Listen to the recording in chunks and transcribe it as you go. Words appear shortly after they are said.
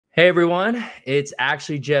Hey everyone, it's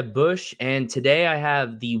actually Jeb Bush, and today I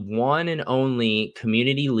have the one and only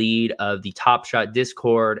community lead of the Top Shot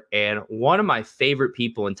Discord and one of my favorite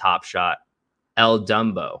people in Top Shot,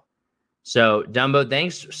 Dumbo. So, Dumbo,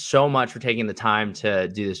 thanks so much for taking the time to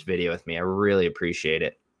do this video with me. I really appreciate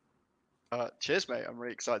it. Cheers, mate. I'm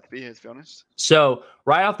really excited to be here, to be honest. So,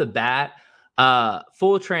 right off the bat,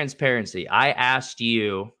 full transparency, I asked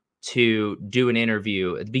you to do an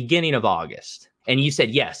interview at the beginning of August, and you said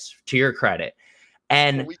yes, to your credit.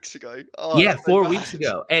 And 4 weeks ago. Oh, yeah, so 4 bad. weeks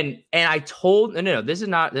ago. And I told no, this is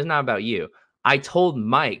not about you. I told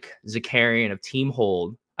Mike Zakarian of Team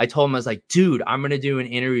Hold. I told him, I was like, dude, I'm gonna do an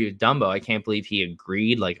interview with Dumbo. I can't believe he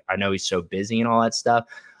agreed. Like, I know he's so busy and all that stuff.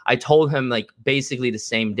 I told him like basically the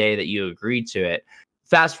same day that you agreed to it.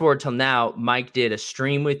 Fast forward till now, Mike did a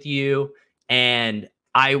stream with you. And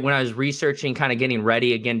when I was researching, kind of getting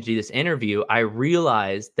ready again to do this interview, I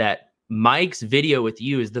realized that Mike's video with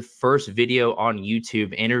you is the first video on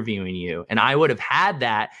YouTube interviewing you. And I would have had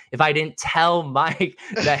that if I didn't tell Mike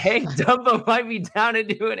that, hey, Dumbo might be down to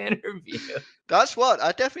do an interview. That's what.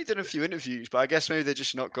 I definitely did a few interviews, but I guess maybe they're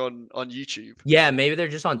just not gone on YouTube. Yeah, maybe they're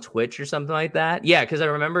just on Twitch or something like that. Yeah, because I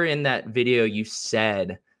remember in that video you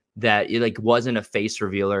said that it like wasn't a face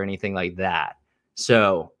reveal or anything like that.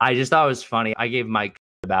 So I just thought it was funny. I gave Mike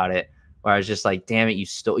about it, where I was just like, damn it, you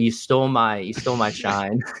stole my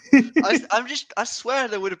shine. I swear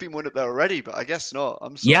there would have been one up there already, but I guess not.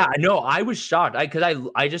 I'm sorry. Yeah, I know. I was shocked.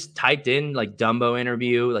 I just typed in like Dumbo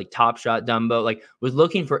interview, like Top Shot Dumbo, like was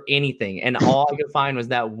looking for anything. And all I could find was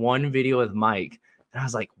that one video with Mike. And I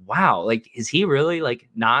was like, wow, like, is he really like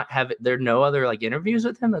not have there no other like interviews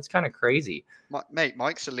with him? That's kind of crazy. Mate,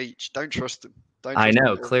 Mike's a leech. Don't trust him. I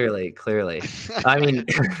know, clearly. I mean,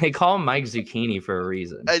 they call him Mike Zucchini for a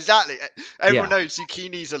reason. Exactly. Everyone knows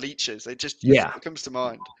zucchinis are leeches. It just it comes to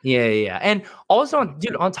mind. Yeah. And also,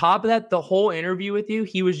 dude, on top of that, the whole interview with you,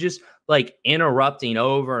 he was just like interrupting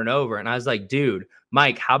over and over. And I was like, dude,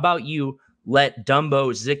 Mike, how about you let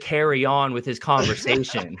Dumbo carry on with his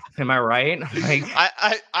conversation? Am I right? Like,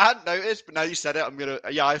 I hadn't noticed, but now you said it,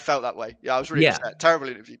 I felt that way. Yeah, I was really upset. Terrible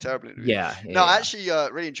interview. Yeah. No, I actually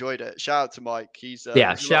really enjoyed it. Shout out to Mike. He's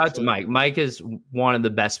shout out to Mike. Mike is one of the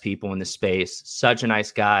best people in the space. Such a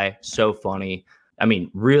nice guy, so funny. I mean,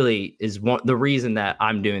 really is the reason that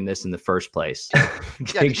I'm doing this in the first place.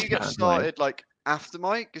 Yeah, did you get started like after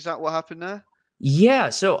Mike? Is that what happened there? Yeah,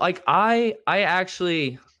 so like I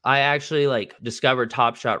actually like discovered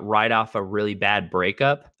Top Shot right off a really bad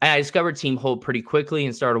breakup. I discovered Team Hold pretty quickly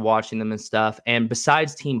and started watching them and stuff. And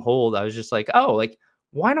besides Team Hold, I was just like, oh, like,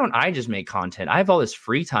 why don't I just make content? I have all this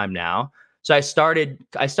free time now. So I started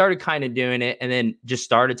kind of doing it, and then just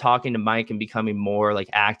started talking to Mike and becoming more like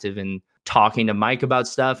active and talking to Mike about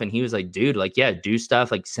stuff. And he was like, dude, like, yeah, do stuff,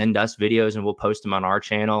 like send us videos and we'll post them on our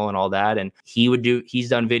channel and all that. And he's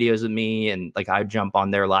done videos with me, and like I jump on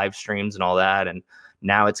their live streams and all that. And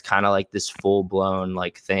now it's kind of like this full blown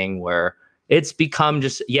like thing where it's become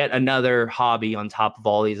just yet another hobby on top of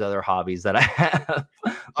all these other hobbies that I have.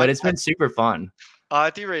 But it's been super fun. I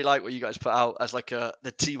do really like what you guys put out as like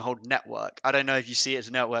the Team Hold network. I don't know if you see it as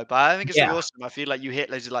a network, but I think it's really awesome. I feel like you hit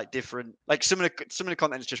loads of like different, like some of the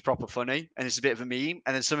content is just proper funny and it's a bit of a meme,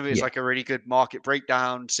 and then some of it is like a really good market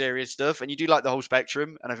breakdown, serious stuff, and you do like the whole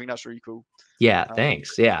spectrum, and I think that's really cool. Yeah,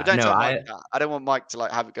 thanks. Yeah, but don't tell Mike that. I don't want Mike to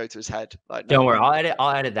like have it go to his head. Like, don't worry,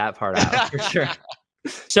 I'll edit that part out for sure.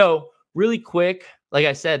 So really quick, like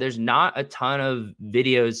I said, there's not a ton of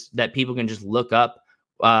videos that people can just look up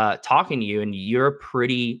talking to you, and you're a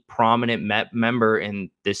pretty prominent member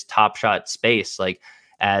in this Top Shot space, like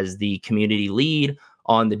as the community lead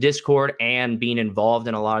on the Discord and being involved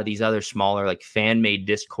in a lot of these other smaller like fan-made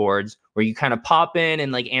Discords where you kind of pop in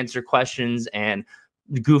and like answer questions and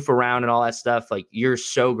goof around and all that stuff. Like, you're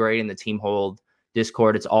so great in the Team Hold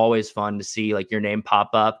Discord. It's always fun to see like your name pop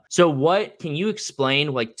up. So what can you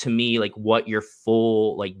explain like to me, like what your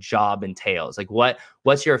full like job entails? Like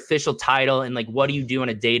what's your official title, and like what do you do on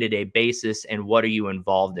a day-to-day basis, and what are you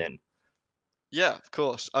involved in? Yeah, of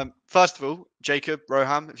course. First of all, Jacob,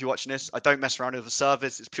 Roham, if you're watching this, I don't mess around with the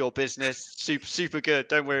service. It's pure business. Super good.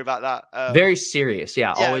 Don't worry about that. Very serious.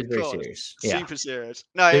 Yeah, always very serious. Yeah. Super serious.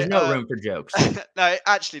 No, there's no room for jokes. No,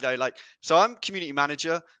 actually though, like, so I'm community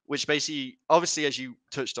manager, which basically, obviously, as you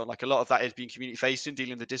touched on, like a lot of that is being community facing,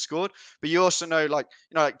 dealing with the Discord. But you also know, like,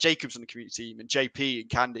 like Jacob's on the community team and JP and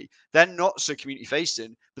Candy. They're not so community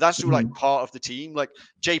facing, but that's still like part of the team. Like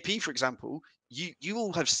JP, for example, you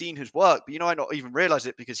all have seen his work, but you might not even realize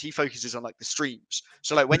it because he focuses on like the streams.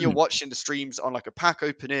 So like when you're Mhm. watching the streams on like a pack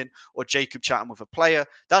opening or Jacob chatting with a player,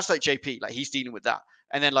 that's like JP, like he's dealing with that.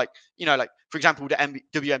 And then like, like for example, the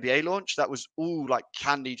WNBA launch, that was all like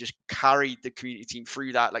Candy just carried the community team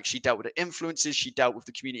through that. Like she dealt with the influences, she dealt with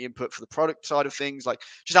the community input for the product side of things, like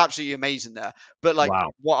just absolutely amazing there. But like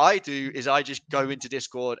Wow. what I do is I just go into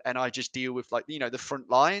Discord and I just deal with like, the front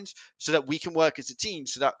lines so that we can work as a team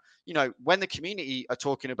so that, when the community are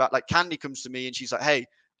talking about, like Candy comes to me and she's like, hey,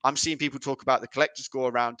 I'm seeing people talk about the collector score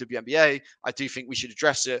around WNBA. I do think we should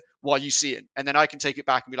address it. What are you seeing? And then I can take it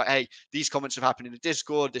back and be like, hey, these comments have happened in the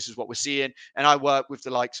Discord. This is what we're seeing. And I work with the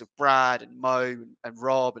likes of Brad and Mo and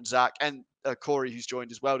Rob and Zach and Corey, who's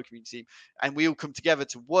joined as well, the community team. And we all come together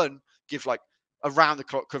to give like around the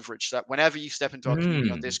clock coverage so that whenever you step into our community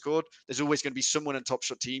on Mm. Discord, there's always going to be someone in Top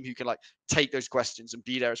Shot team who can like take those questions and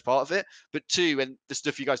be there as part of it. But two, and the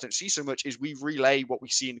stuff you guys don't see so much is we relay what we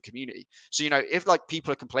see in the community. So, if like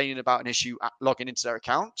people are complaining about an issue logging into their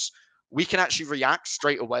accounts, we can actually react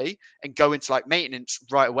straight away and go into like maintenance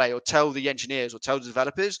right away, or tell the engineers or tell the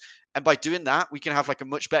developers. And by doing that, we can have like a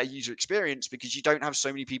much better user experience because you don't have so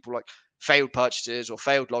many people like failed purchases or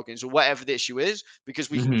failed logins or whatever the issue is, because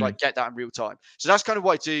we can Mhm. like get that in real time. So that's kind of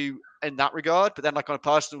what I do in that regard. But then like on a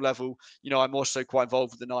personal level, I'm also quite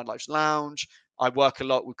involved with the Nine Lives Lounge. I work a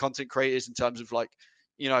lot with content creators in terms of like,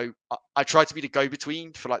 I try to be the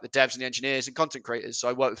go-between for like the devs and the engineers and content creators. So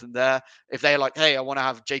I work with them there. If they're like, hey, I want to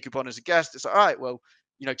have Jacob on as a guest, it's like, all right, well,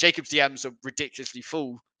 Jacob's DMs are ridiculously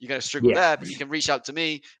full. You're going to struggle Yeah. there, but you can reach out to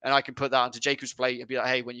me and I can put that onto Jacob's plate and be like,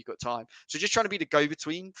 hey, when you've got time. So just trying to be the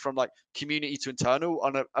go-between from like community to internal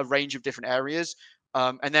on a range of different areas.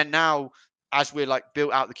 And then now, as we're like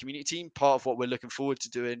built out the community team, part of what we're looking forward to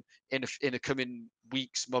doing in the coming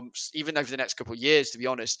weeks, months, even over the next couple of years, to be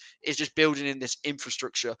honest, is just building in this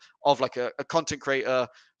infrastructure of like a content creator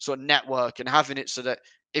sort of network and having it so that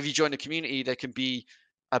if you join the community, there can be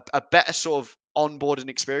a better sort of onboarding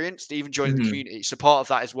experience to even join the Mhm. community. So part of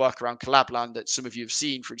that is work around Collabland that some of you have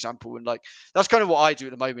seen, for example, and like that's kind of what I do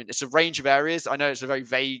at the moment. It's a range of areas. I know it's a very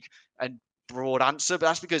vague and broad answer, but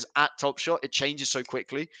that's because at Top Shot it changes so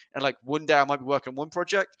quickly. And like one day I might be working on one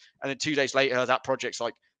project, and then 2 days later that project's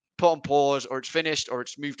like put on pause, or it's finished, or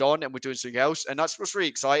it's moved on, and we're doing something else. And that's what's really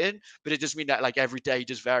exciting. But it does mean that like every day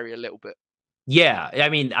does vary a little bit. Yeah, I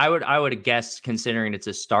mean, I would guess, considering it's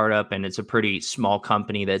a startup and it's a pretty small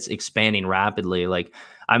company that's expanding rapidly. Like,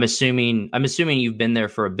 I'm assuming you've been there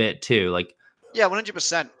for a bit too. Like, Yeah,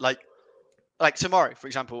 100%. Like tomorrow, for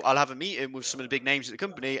example, I'll have a meeting with some of the big names at the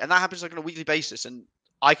company, and that happens like on a weekly basis. And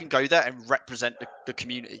I can go there and represent the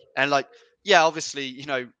community. And like, yeah, obviously,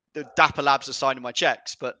 the Dapper Labs are signing my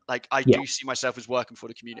checks, but like, I yeah, do see myself as working for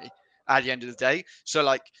the community at the end of the day. So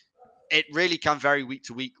like, it really can vary week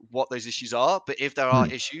to week what those issues are. But if there are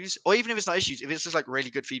mm, issues, or even if it's not issues, if it's just like really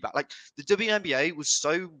good feedback, like the WNBA was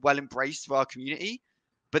so well embraced by our community,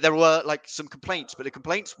 but there were like some complaints, but the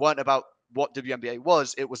complaints weren't about what WNBA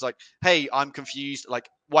was. It was like, hey, I'm confused. Like,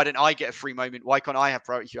 why didn't I get a free moment? Why can't I have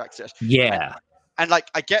priority queue access? And yeah, and like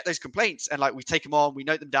I get those complaints, and like we take them on, we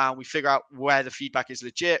note them down, we figure out where the feedback is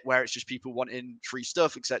legit, where it's just people wanting free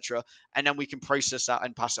stuff, etc. And then we can process that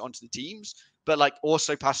and pass it on to the teams. But like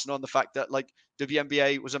also passing on the fact that like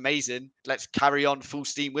WNBA was amazing. Let's carry on full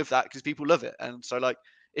steam with that because people love it. And so like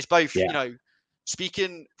it's both, yeah.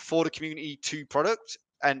 speaking for the community to product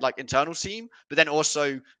and like internal team, but then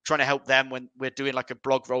also trying to help them when we're doing like a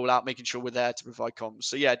blog rollout, making sure we're there to provide comms.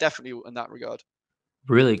 So yeah, definitely in that regard.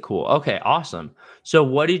 Really cool. Okay, awesome. So,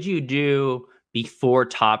 what did you do before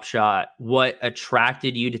Top Shot? What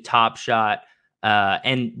attracted you to Top Shot?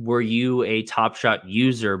 And were you a Top Shot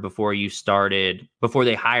user before you started? Before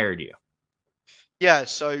they hired you? Yeah,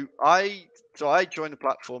 so I joined the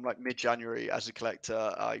platform like mid-January as a collector.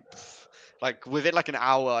 I like within like an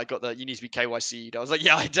hour I got the you need to be KYC'd. I was like,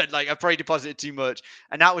 yeah, I did. Like I probably deposited too much,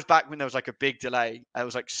 and that was back when there was like a big delay. It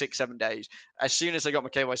was like 6-7 days. As soon as I got my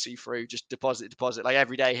KYC through, just deposit like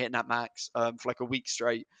every day hitting that max for like a week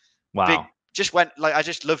straight. Big Wow. just went like I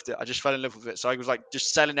just loved it. I just fell in love with it. So I was like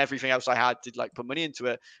just selling everything else I had to like put money into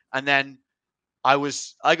it, and then I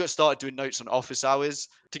got started doing notes on office hours.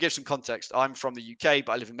 To give some context, I'm from the UK,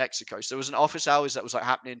 but I live in Mexico. So there was an office hours that was like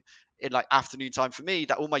happening in like afternoon time for me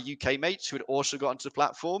that all my UK mates who had also got onto the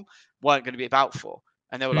platform weren't going to be about for.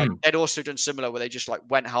 And they were like, Mm, they'd also done similar where they just like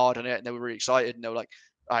went hard on it and they were really excited and they were like,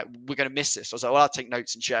 all right, we're going to miss this. I was like, well, I'll take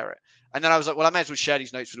notes and share it. And then I was like, well, I may as well share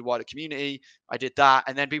these notes with the wider community. I did that.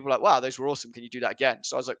 And then people were like, wow, those were awesome. Can you do that again?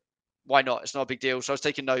 So I was like, why not? It's not a big deal. So I was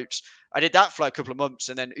taking notes. I did that for like a couple of months,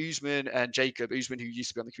 and then Usman and Jacob, Usman, who used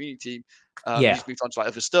to be on the community team, he's moved on to like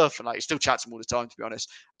other stuff, and like still chats to him all the time, to be honest.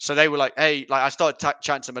 So they were like, hey, like I started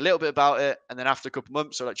chatting to them a little bit about it, and then after a couple of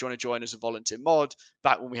months, so like, do you want to join as a volunteer mod?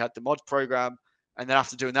 Back when we had the mod program, and then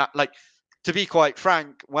after doing that, like, to be quite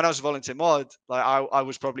frank, when I was a volunteer mod, like I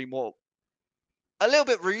was probably more a little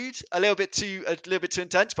bit rude, a little bit too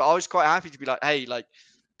intense, but I was quite happy to be like, hey, like,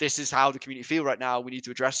 this is how the community feel right now. We need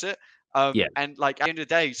to address it. And like at the end of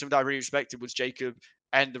the day, something that I really respected was Jacob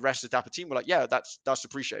and the rest of the Dapper team were like, yeah, that's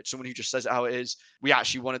appreciated. Someone who just says it how it is. We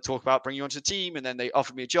actually want to talk about bringing you onto the team, and then they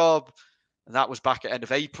offered me a job, and that was back at end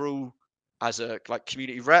of April as a like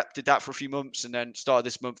community rep. Did that for a few months, and then started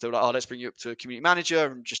this month. They were like, oh, let's bring you up to a community manager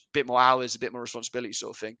and just a bit more hours, a bit more responsibility,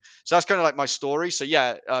 sort of thing. So that's kind of like my story. So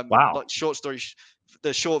yeah, Wow. like short story.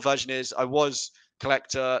 The short version is I was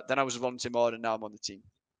collector, then I was a volunteer mod, and now I'm on the team.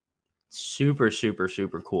 Super, super,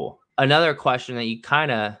 super cool. Another question that you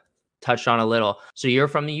kind of touched on a little. So you're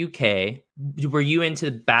from the UK. Were you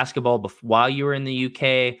into basketball while you were in the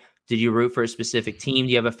UK? Did you root for a specific team?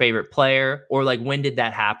 Do you have a favorite player? Or like, when did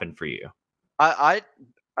that happen for you?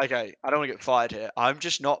 Okay, I don't want to get fired here. I'm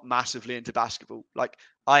just not massively into basketball. Like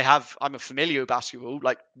I'm a familiar with basketball.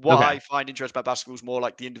 Like what I find interesting about basketball is more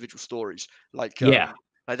like the individual stories. Like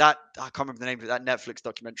like that, I can't remember the name of it. That Netflix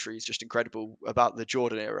documentary is just incredible about the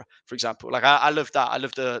Jordan era, for example. Like I love that. I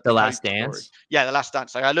love the Last Kobe Dance. story. Yeah, the Last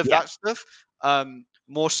Dance. Like I love that stuff.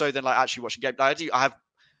 More so than like actually watching games. Like,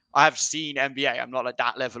 I have seen NBA. I'm not like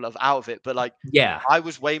that level of out of it, but like I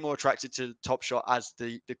was way more attracted to Top Shot as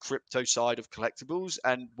the crypto side of collectibles,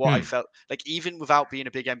 and what I felt like even without being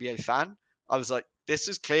a big NBA fan, I was like, this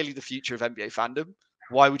is clearly the future of NBA fandom.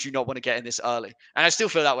 Why would you not want to get in this early? And I still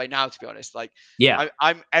feel that way now, to be honest. Like,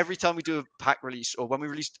 I'm every time we do a pack release or when we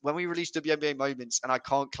release WNBA moments and I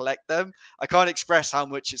can't collect them, I can't express how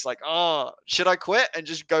much it's like, oh, should I quit and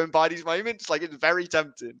just go and buy these moments? Like, it's very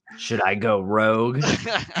tempting. Should I go rogue?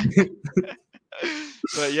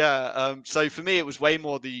 But yeah, so for me, it was way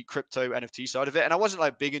more the crypto NFT side of it. And I wasn't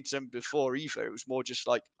like big into them before either. It was more just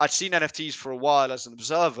like I'd seen NFTs for a while as an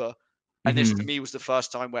observer. And this to me was the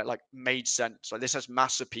first time where it like made sense. Like this has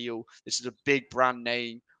mass appeal. This is a big brand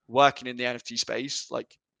name working in the NFT space.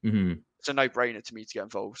 Like it's a no-brainer to me to get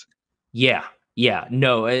involved. Yeah.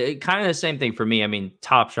 No, kind of the same thing for me. I mean,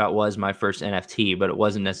 Top Shot was my first NFT, but it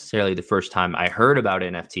wasn't necessarily the first time I heard about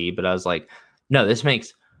NFT. But I was like, no, this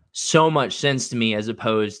makes so much sense to me as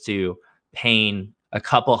opposed to paying a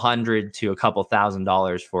couple $100 to a couple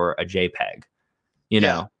 $1,000 for a JPEG, you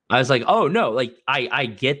know? I was like, oh no, like I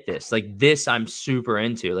get this. Like this I'm super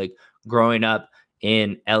into. Like growing up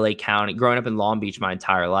in LA County, growing up in Long Beach my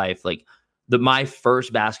entire life, like my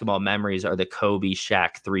first basketball memories are the Kobe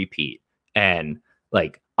Shaq three-peat. And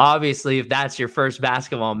like obviously if that's your first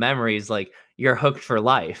basketball memories, like you're hooked for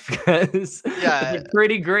life because it's a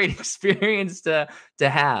pretty great experience to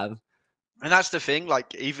have. And that's the thing,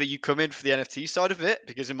 like either you come in for the NFT side of it,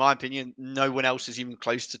 because in my opinion, no one else is even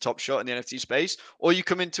close to Top Shot in the NFT space, or you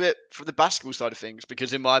come into it for the basketball side of things,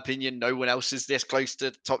 because in my opinion, no one else is this close to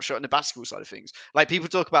Top Shot in the basketball side of things. Like people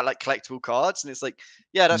talk about like collectible cards and it's like,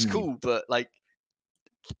 yeah, that's cool. But like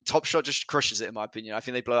Top Shot just crushes it in my opinion. I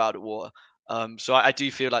think they blow out of water. So I do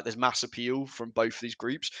feel like there's mass appeal from both of these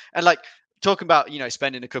groups. And like talking about,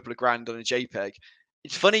 spending a couple of grand on a JPEG,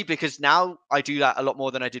 it's funny because now I do that a lot more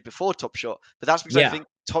than I did before Top Shot, but that's because I think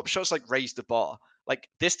Top Shot's like raised the bar. Like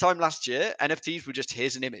this time last year, NFTs were just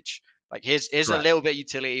here's an image. Like here's a little bit of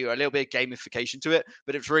utility or a little bit of gamification to it,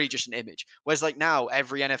 but it's really just an image. Whereas like now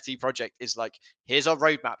every NFT project is like, here's our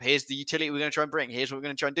roadmap, here's the utility we're going to try and bring, here's what we're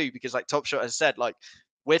going to try and do. Because like Top Shot has said, like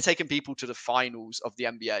we're taking people to the finals of the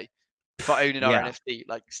NBA for owning our NFT.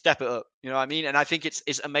 Like step it up, you know what I mean? And I think it's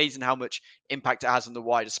amazing how much impact it has on the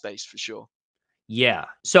wider space for sure. Yeah.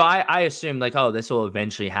 So I assumed like, oh, this will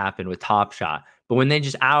eventually happen with Top Shot. But when they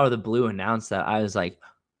just out of the blue announced that, I was like,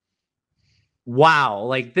 wow,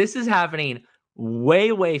 like this is happening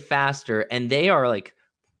way, way faster. And they are like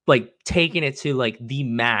taking it to like the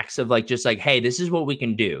max of like, just like, hey, this is what we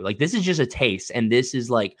can do. Like, this is just a taste. And this is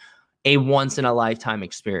like a once in a lifetime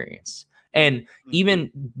experience. And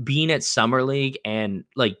even being at Summer League and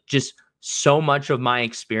like just so much of my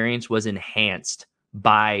experience was enhanced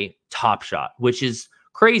by Top Shot, which is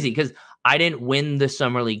crazy because I didn't win the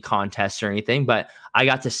Summer League contest or anything, but I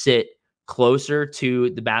got to sit closer to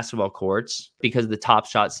the basketball courts because of the Top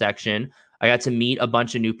Shot section. I got to meet a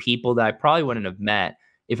bunch of new people that I probably wouldn't have met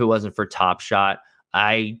if it wasn't for Top Shot.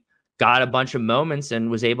 I got a bunch of moments and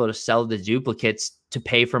was able to sell the duplicates to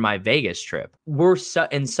pay for my Vegas trip. We're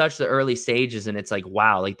in such the early stages, and it's like,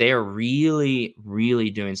 wow, like they are really, really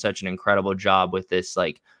doing such an incredible job with this,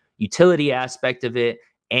 like, utility aspect of it,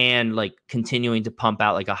 and like continuing to pump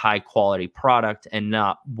out like a high quality product and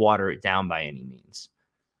not water it down by any means.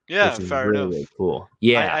 Yeah, Which is fair really, enough. really cool.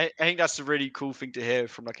 Yeah. I think that's a really cool thing to hear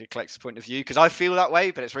from like a collector's point of view, because I feel that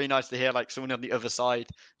way, but it's really nice to hear like someone on the other side,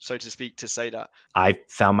 so to speak, to say that. I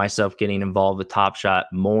found myself getting involved with Top Shot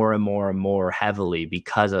more and more and more heavily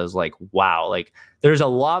because I was like, wow, like there's a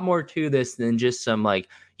lot more to this than just some like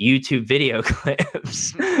YouTube video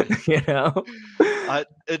clips, you know?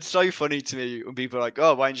 It's so funny to me when people are like,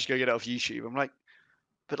 oh, why don't you just go get it off YouTube? I'm like,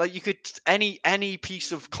 but like you could any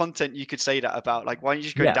piece of content you could say that about. Like, why don't you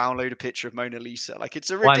just go Yeah. download a picture of Mona Lisa? Like, it's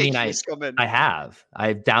a Well, I mean, ridiculous comment.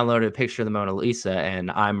 I've downloaded a picture of the Mona Lisa, and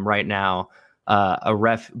I'm right now a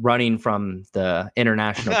ref running from the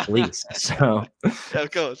international police. So Yeah,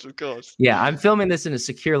 of course. yeah, I'm filming this in a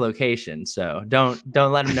secure location, so don't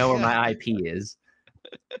let them know where my IP is.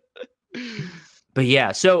 But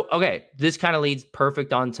yeah, so okay, this kind of leads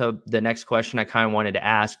perfect onto the next question I kind of wanted to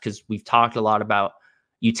ask, because we've talked a lot about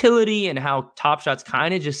utility and how Top Shot's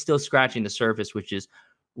kind of just still scratching the surface, which is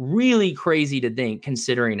really crazy to think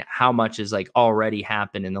considering how much has like already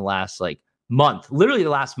happened in the last like month, literally the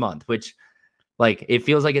last month, which like it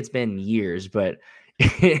feels like it's been years, but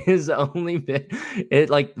it has only been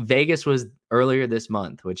like Vegas was earlier this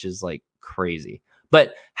month, which is like crazy.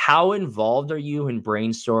 But how involved are you in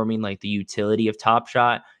brainstorming like the utility of Top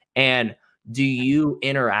Shot? And do you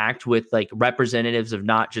interact with like representatives of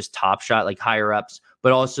not just Top Shot, like higher ups,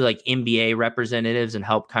 but also like NBA representatives and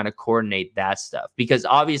help kind of coordinate that stuff? Because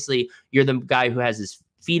obviously you're the guy who has his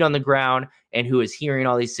feet on the ground and who is hearing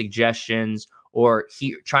all these suggestions, or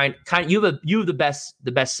trying kind of, you have the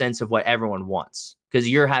best sense of what everyone wants, because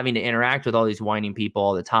you're having to interact with all these whining people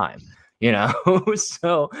all the time, you know?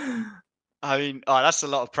 So I mean, oh, that's a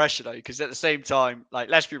lot of pressure though, because at the same time, like,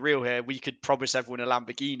 let's be real here, we could promise everyone a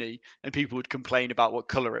Lamborghini and people would complain about what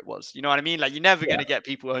color it was. You know what I mean? Like, you're never going to get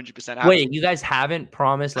people 100% happy. Wait, you guys haven't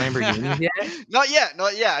promised Lamborghinis yet? Not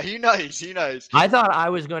yet. Who knows? I thought I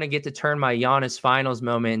was going to get to turn my Giannis finals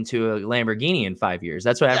moment into a Lamborghini in 5 years.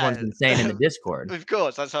 That's what everyone's been saying in the Discord. Of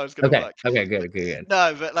course, that's how it's going to work. Okay, good.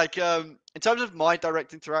 No, but like, in terms of my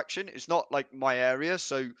direct interaction, it's not like my area,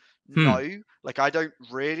 so no, like I don't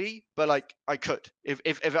really, but like I could. If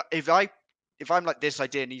I'm like, this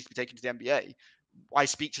idea needs to be taken to the NBA, I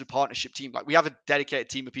speak to the partnership team. Like, we have a dedicated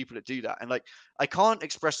team of people that do that, and like I can't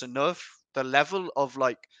express enough the level of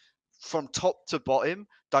like from top to bottom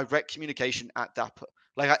direct communication at Dapper.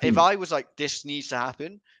 Like, if I was like, this needs to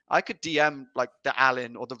happen, I could DM like the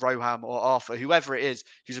Allen or the Roham or Arthur, whoever it is,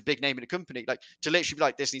 who's a big name in the company, like to literally be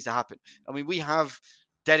like, this needs to happen. I mean, we have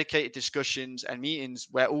dedicated discussions and meetings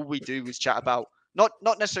where all we do is chat about not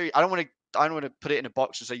necessarily, I don't want to put it in a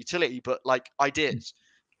box and say utility, but like ideas,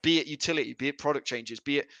 be it utility, be it product changes,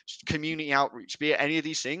 be it community outreach, be it any of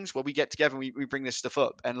these things where we get together and we bring this stuff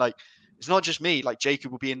up. And like, it's not just me, like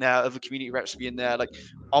Jacob will be in there, other community reps will be in there, like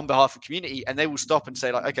on behalf of community, and they will stop and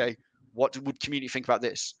say like, okay, what would community think about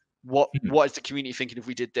this? What is the community thinking if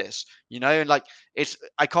we did this? You know, and like,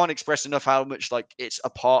 I can't express enough how much like it's a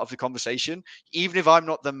part of the conversation. Even if I'm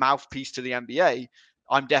not the mouthpiece to the NBA,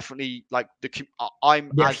 I'm definitely like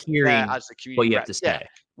I'm as hearing as the community what you rep. have to say.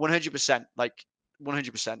 100%, like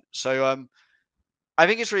 100%. So I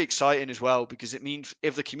think it's really exciting as well, because it means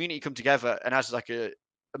if the community come together and has like a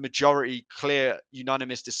majority, clear,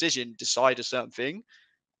 unanimous decision, decide a certain thing,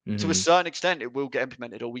 to a certain extent, it will get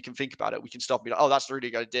implemented, or we can think about it. We can stop and be like, oh, that's a really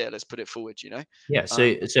good idea. Let's put it forward, you know? Yeah. So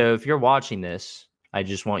if you're watching this, I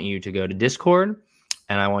just want you to go to Discord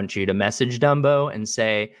and I want you to message Dumbo and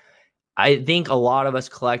say, I think a lot of us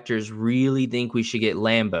collectors really think we should get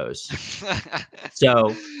Lambos.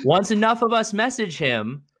 So once enough of us message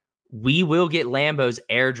him, we will get Lambos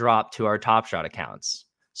airdropped to our Top Shot accounts.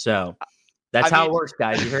 So that's how it works,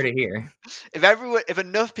 guys. You heard it here. If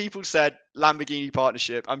enough people said Lamborghini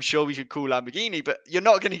partnership, I'm sure we could call Lamborghini, but you're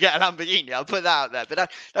not going to get a Lamborghini. I'll put that out there.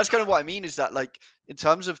 But that's kind of what I mean, is that like, in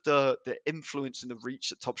terms of the influence and the reach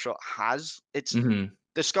that Top Shot has, it's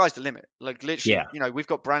the sky's the limit. Like, literally, you know, we've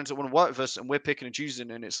got brands that want to work with us and we're picking and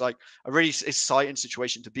choosing, and it's like a really exciting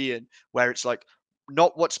situation to be in, where it's like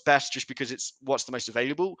not what's best just because it's what's the most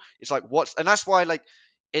available. It's like and that's why like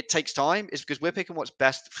it takes time, is because we're picking what's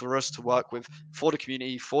best for us to work with, for the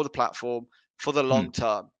community, for the platform, for the long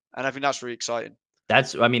term. And I think that's really exciting.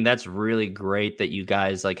 That's really great that you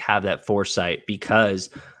guys like have that foresight, because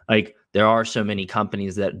like there are so many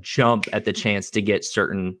companies that jump at the chance to get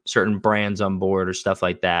certain brands on board or stuff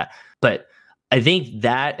like that. But I think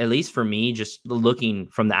that, at least for me, just looking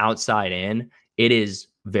from the outside in, it is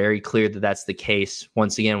very clear that that's the case.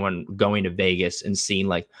 Once again, when going to Vegas and seeing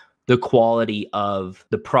like the quality of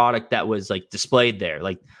the product that was like displayed there,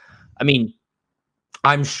 like I mean,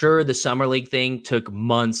 I'm sure the summer league thing took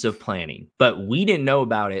months of planning, but we didn't know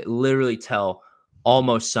about it literally till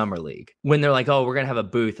almost summer league. When they're like, "Oh, we're gonna have a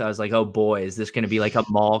booth," I was like, "Oh boy, is this gonna be like a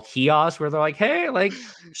mall kiosk where they're like, hey, like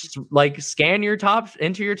scan your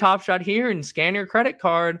enter your Top Shot here and scan your credit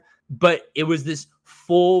card." But it was this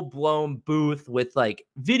full blown booth with like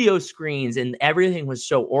video screens, and everything was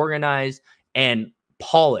so organized and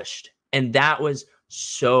polished, and that was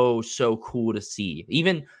so cool to see.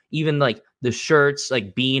 Even like the shirts,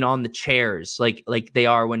 like being on the chairs, like they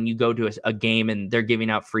are when you go to a game and they're giving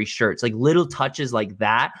out free shirts, like little touches like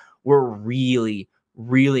that were really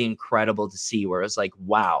incredible to see, where it's like,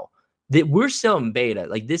 wow, that we're still in beta.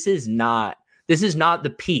 Like this is not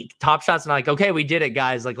the peak. Top Shot's not like, okay, we did it,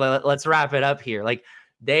 guys, like let's wrap it up here. Like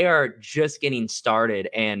they are just getting started,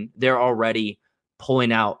 and they're already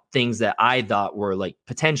pulling out things that I thought were like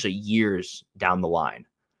potentially years down the line,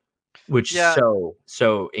 which is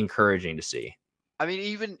so encouraging to see. I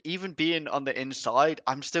mean, even being on the inside,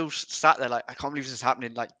 I'm still sat there like, I can't believe this is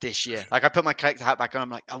happening like this year. Like I put my collector hat back on,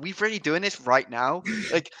 I'm like, are we really doing this right now?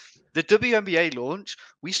 Like the WNBA launch,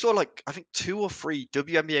 we saw like, I think 2 or 3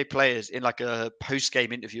 WNBA players in like a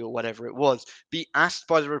post-game interview or whatever it was, be asked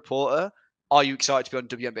by the reporter, are you excited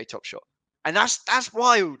to be on WNBA Top Shot? And that's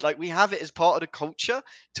wild. Like we have it as part of the culture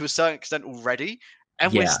to a certain extent already.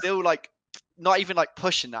 And we're still like, not even like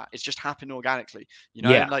pushing that. It's just happened organically, you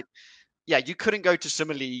know? And like, yeah, you couldn't go to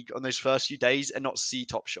Summer League on those first few days and not see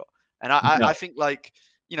Top Shot. And I think like,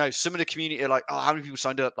 you know, some of the community are like, oh, how many people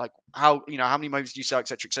signed up? Like how many moments do you sell, et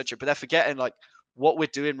cetera, et cetera. But they're forgetting like what we're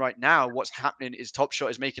doing right now. What's happening is Top Shot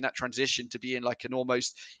is making that transition to being like an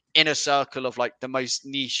almost inner circle of like the most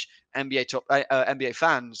niche NBA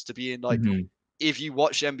fans, to being like, if you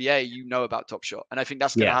watch NBA, you know about Top Shot. And I think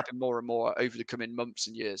that's going to happen more and more over the coming months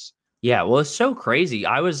and years. Yeah, well, it's so crazy.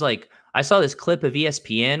 I saw this clip of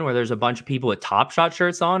ESPN where there's a bunch of people with Top Shot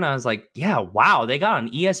shirts on. I was like, yeah, wow, they got on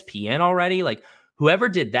ESPN already. Like whoever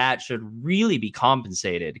did that should really be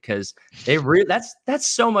compensated, because that's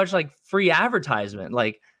so much like free advertisement.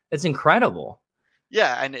 Like it's incredible.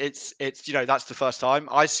 Yeah, and it's you know, that's the first time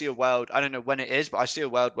I see a world. I don't know when it is, but I see a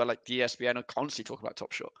world where like the ESPN are constantly talking about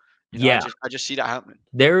Top Shot. You know, I just see that happening.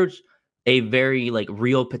 There's a very like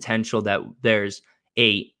real potential that there's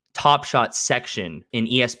a Top Shot section in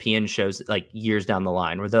ESPN shows like years down the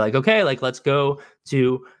line, where they're like, okay, like let's go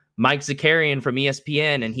to Mike Zakarian from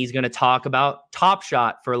ESPN, and he's going to talk about Top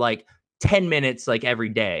Shot for like 10 minutes, like every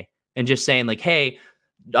day, and just saying like, hey,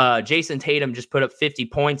 Jason Tatum just put up 50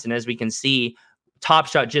 points. And as we can see, Top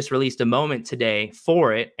Shot just released a moment today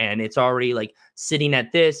for it, and it's already like sitting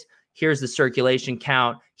at this. Here's the circulation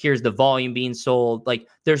count. Here's the volume being sold. Like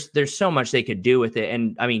there's so much they could do with it.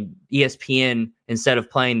 And I mean, ESPN, instead of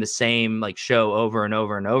playing the same like show over and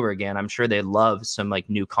over and over again, I'm sure they love some like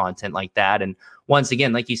new content like that. And once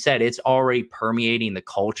again, like you said, it's already permeating the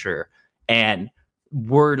culture, and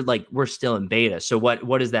we're still in beta. So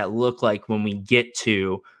what does that look like when we get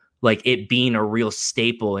to like it being a real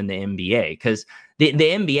staple in the NBA? Because the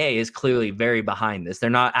NBA is clearly very behind this.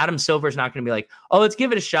 They're not, Adam Silver's not going to be like, oh, let's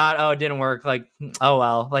give it a shot. Oh, it didn't work. Like, oh,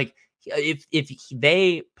 well, like if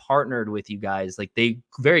they partnered with you guys, like they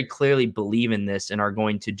very clearly believe in this and are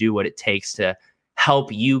going to do what it takes to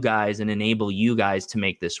help you guys and enable you guys to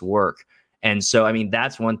make this work. And so, I mean,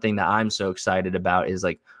 that's one thing that I'm so excited about, is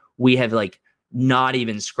like, we have like not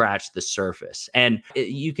even scratched the surface. And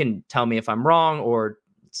you can tell me if I'm wrong or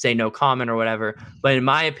say no comment or whatever. But in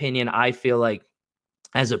my opinion, I feel like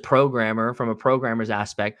as a programmer, from a programmer's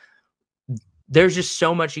aspect, there's just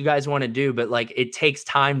so much you guys want to do, but like it takes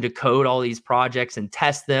time to code all these projects and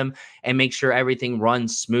test them and make sure everything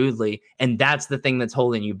runs smoothly. And that's the thing that's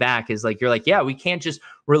holding you back, is like, you're like, yeah, we can't just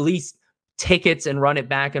release tickets and run it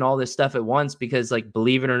back and all this stuff at once, because like,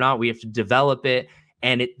 believe it or not, we have to develop it.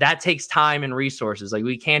 And that takes time and resources. Like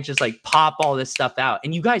we can't just like pop all this stuff out.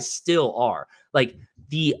 And you guys still are. Like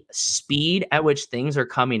the speed at which things are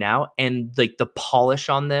coming out, and like the polish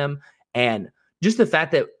on them, and just the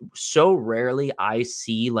fact that so rarely I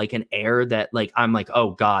see like an error that like I'm like,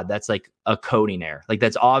 oh God, that's like a coding error. Like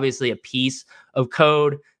that's obviously a piece of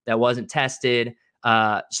code that wasn't tested.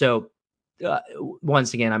 So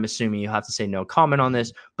once again, I'm assuming you have to say no comment on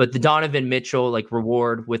this, but the Donovan Mitchell like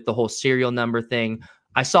reward with the whole serial number thing,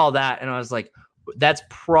 I saw that and I was like, that's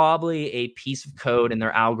probably a piece of code in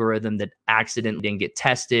their algorithm that accidentally didn't get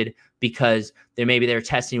tested, because they're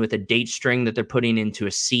testing with a date string that they're putting into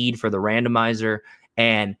a seed for the randomizer,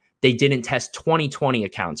 and they didn't test 2020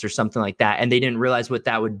 accounts or something like that, and they didn't realize what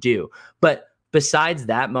that would do. But besides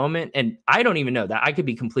that moment, and I don't even know that, I could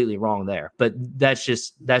be completely wrong there, but that's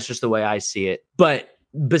just the way I see it. But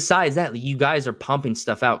besides that, you guys are pumping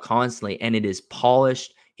stuff out constantly, and it is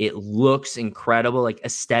polished. It looks incredible. Like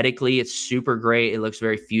aesthetically, it's super great. It looks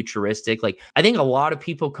very futuristic. Like I think a lot of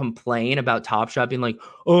people complain about Top Shot being like,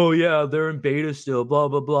 oh yeah, they're in beta still, blah,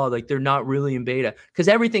 blah, blah. Like they're not really in beta because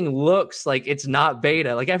everything looks like it's not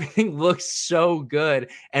beta. Like everything looks so good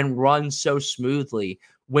and runs so smoothly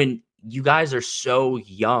when you guys are so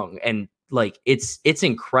young, and like it's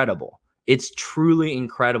incredible. It's truly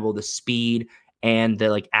incredible, the speed and the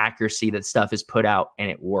like accuracy that stuff is put out, and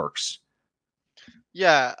it works.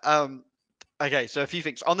 Yeah. Okay, so a few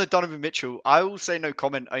things on the Donovan Mitchell. I will say no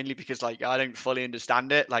comment only because like I don't fully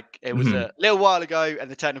understand it. Like it was a little while ago,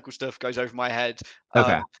 and the technical stuff goes over my head.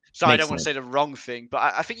 Okay, so I makes don't want to sense. say the wrong thing,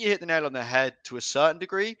 but I think you hit the nail on the head to a certain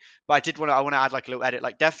degree. But I want to add like a little edit.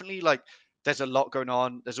 Like definitely, like there's a lot going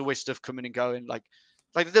on. There's always stuff coming and going. Like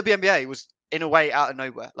the WNBA was in a way out of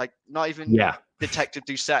nowhere. Like not even Yeah, Detective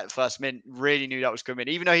Doucette at first mint really knew that was coming,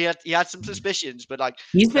 even though he had some suspicions. But like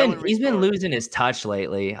he's no one really been saw it. losing his touch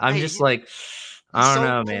lately. I'm Hey, just like, he I don't sold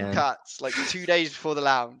know, cool man. cats like 2 days before the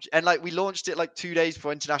lounge, and like we launched it like 2 days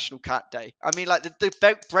before International Cat Day. I mean, like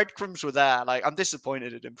the breadcrumbs were there. Like I'm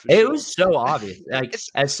disappointed in him for It sure. was so obvious. Like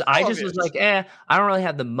It's as so I just was obvious. like, I don't really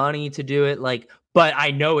have the money to do it. Like, but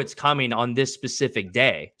I know it's coming on this specific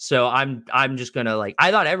day, so I'm just gonna like.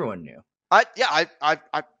 I thought everyone knew.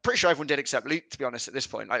 I'm pretty sure everyone did except Luke, to be honest, at this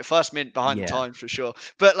point. Like first mint behind the Yeah, times for sure.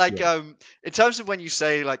 But like yeah, in terms of when you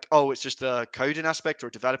say like, oh, it's just a coding aspect or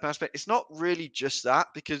a development aspect, it's not really just that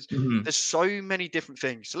because hmm there's so many different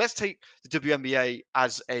things. So let's take the WNBA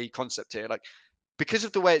as a concept here. Like because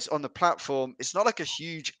of the way it's on the platform, it's not like a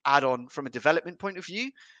huge add-on from a development point of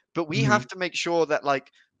view, but we hmm have to make sure that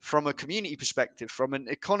like from a community perspective, from an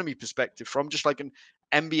economy perspective, from just like an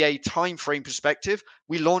NBA time frame perspective,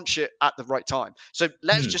 we launch it at the right time. So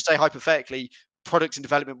let's hmm just say hypothetically, product and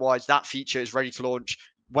development wise, that feature is ready to launch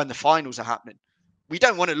when the finals are happening. We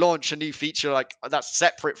don't want to launch a new feature like that's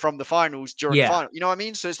separate from the finals during the yeah, final. You know what I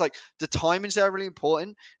mean? So it's like the timings there are really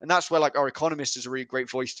important. And that's where like our economist is a really great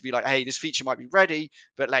voice to be like, hey, this feature might be ready,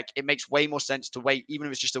 but like it makes way more sense to wait, even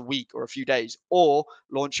if it's just a week or a few days, or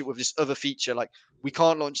launch it with this other feature. Like we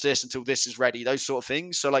can't launch this until this is ready, those sort of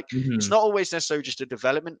things. So like it's hmm not always necessarily just a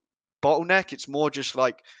development bottleneck. It's more just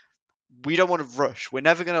like we don't want to rush. We're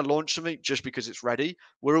never going to launch something just because it's ready.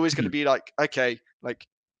 We're always going to hmm be like, okay, like,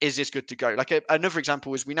 is this good to go? Like another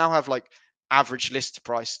example is we now have like average list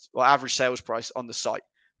price or average sales price on the site,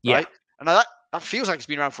 yeah, right? And that feels like it's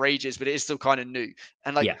been around for ages, but it is still kind of new.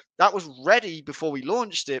 And like yeah, that was ready before we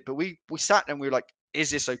launched it, but we sat and we were like, is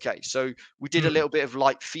this okay? So we did a hmm little bit of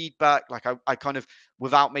like feedback. Like I kind of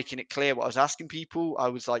without making it clear what I was asking people, I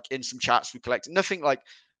was like in some chats we collected nothing like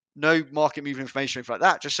no market moving information or anything like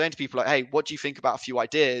that. Just saying to people like, hey, what do you think about a few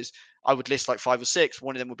ideas? I would list like 5 or 6.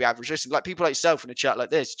 One of them would be average listing. Like people like yourself in a chat like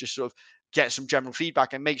this, just sort of get some general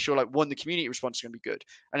feedback and make sure like one, the community response is going to be good.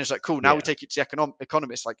 And it's like, cool. Now we yeah, take it to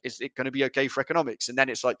economists. Like, is it going to be okay for economics? And then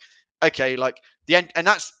it's like, okay, like the end, and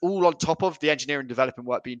that's all on top of the engineering development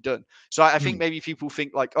work being done. So I think hmm maybe people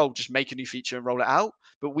think like, oh, just make a new feature and roll it out.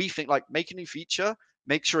 But we think like make a new feature,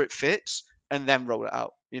 make sure it fits, and then roll it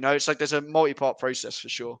out. You know, it's like there's a multi-part process for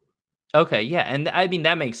sure. Okay, yeah, and I mean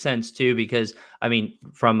that makes sense too because I mean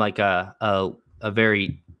from like a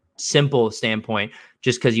very simple standpoint,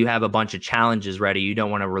 just because you have a bunch of challenges ready, you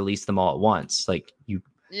don't want to release them all at once. Like you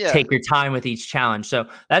Yeah. take your time with each challenge. So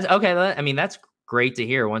that's okay. I mean that's great to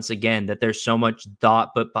hear once again that there's so much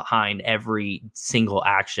thought put behind every single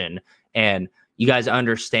action, and you guys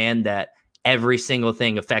understand that every single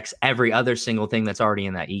thing affects every other single thing that's already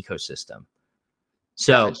in that ecosystem.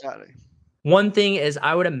 Yeah, So exactly. one thing is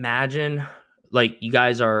I would imagine like you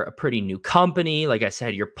guys are a pretty new company. Like I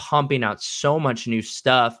said, you're pumping out so much new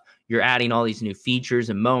stuff. You're adding all these new features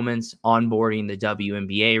and moments, onboarding the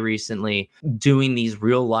WNBA recently, doing these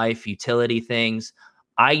real life utility things.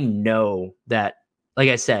 I know that, like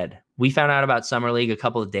I said, we found out about Summer League a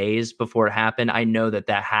couple of days before it happened. I know that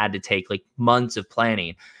that had to take like months of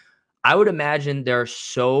planning. I would imagine there are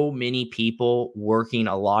so many people working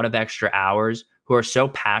a lot of extra hours who are so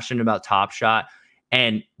passionate about Top Shot,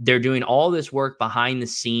 and they're doing all this work behind the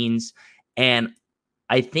scenes. And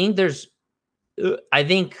I think I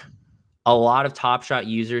think a lot of Top Shot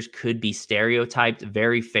users could be stereotyped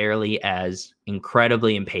very fairly as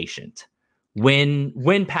incredibly impatient.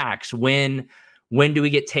 When packs, when do we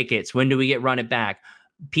get tickets? When do we get run it back?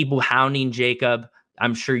 People hounding Jacob.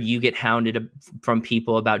 I'm sure you get hounded from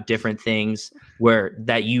people about different things where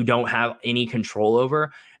that you don't have any control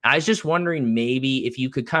over. I was just wondering maybe if you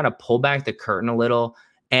could kind of pull back the curtain a little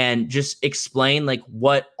and just explain like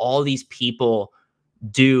what all these people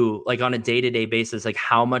do like on a day-to-day basis, like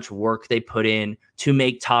how much work they put in to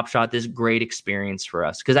make Top Shot this great experience for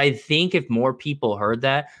us. Because I think if more people heard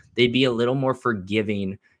that, they'd be a little more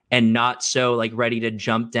forgiving and not so like ready to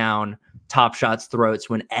jump down Top Shot's throats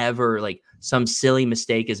whenever like some silly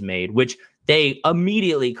mistake is made, which they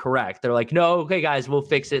immediately correct. They're like, no, okay, guys, we'll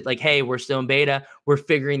fix it. Like, hey, we're still in beta. We're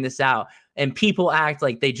figuring this out. And people act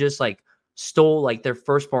like they just like stole like their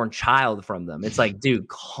firstborn child from them. It's like, dude,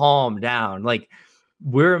 calm down. Like,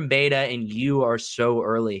 we're in beta and you are so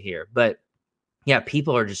early here. But yeah,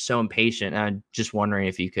 people are just so impatient. And I'm just wondering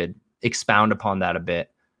if you could expound upon that a bit.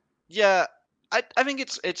 Yeah, I think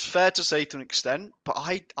it's fair to say to an extent, but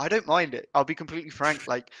I don't mind it. I'll be completely frank,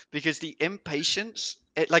 like, because the impatience,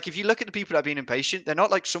 like if you look at the people that are being impatient, they're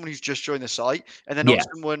not like someone who's just joined the site, and they're not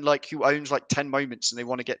someone like who owns like 10 moments and they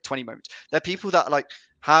want to get 20 moments. They're people that like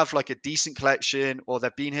have like a decent collection, or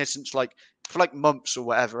they've been here since like for like months or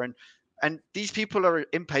whatever, and these people are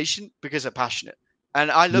impatient because they're passionate. And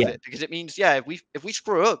I love it because it means, yeah, if we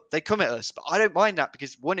screw up, they come at us. But I don't mind that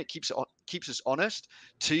because one, it keeps us honest.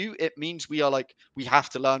 Two, it means we have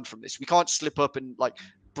to learn from this. We can't slip up and like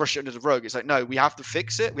brush it under the rug. It's like, no, we have to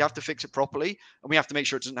fix it. We have to fix it properly, and we have to make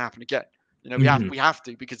sure it doesn't happen again. You know, we have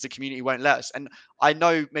to, because the community won't let us. And I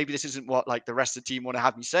know maybe this isn't what like the rest of the team want to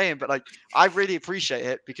have me saying, but like I really appreciate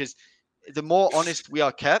it, because the more honest we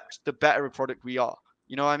are kept, the better a product we are.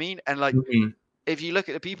 You know what I mean? And like if you look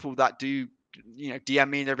at the people that do, you know, DM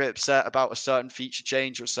me and they're a bit upset about a certain feature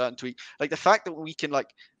change or a certain tweak, like the fact that we can like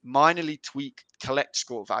minorly tweak collect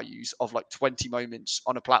score values of like 20 moments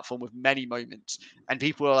on a platform with many moments, and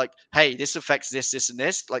people are like, hey, this affects this and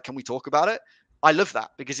this, like, can we talk about it? I love that,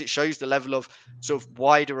 because it shows the level of sort of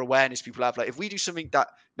wider awareness people have. Like if we do something that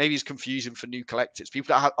maybe is confusing for new collectors,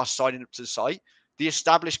 people that are signing up to the site, the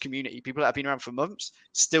established community, people that have been around for months,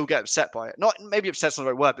 still get upset by it. Not maybe upset's not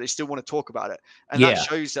the right word, but they still want to talk about it. And that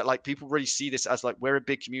shows that like people really see this as like, we're a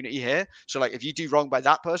big community here. So like if you do wrong by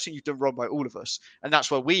that person, you've done wrong by all of us. And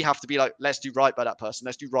that's where we have to be like, let's do right by that person.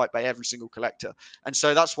 Let's do right by every single collector. And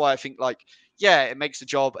so that's why I think like, yeah, it makes the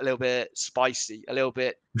job a little bit spicy, a little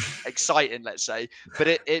bit exciting, let's say, but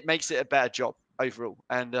it makes it a better job overall.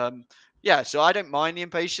 And yeah, so I don't mind the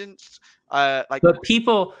impatience.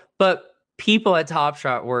 But people at Top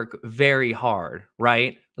Shot work very hard,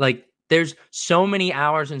 right? Like there's so many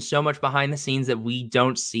hours and so much behind the scenes that we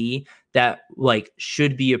don't see that like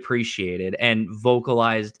should be appreciated and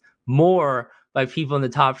vocalized more by people in the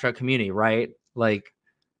Top Shot community, right? Like,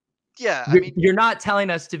 yeah, I mean, you're not telling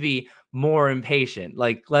us to be more impatient.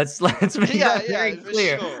 Like let's make that very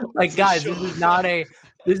clear. Sure, like guys, this is not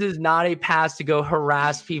a pass to go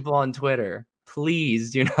harass people on Twitter. Please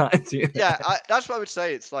do not do that. Yeah, that's what I would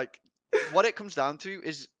say. It's like, what it comes down to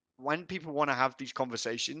is when people want to have these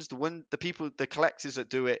conversations, the collectors that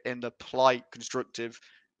do it in the polite, constructive,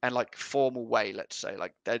 and like formal way, let's say,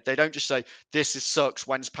 like they don't just say this sucks,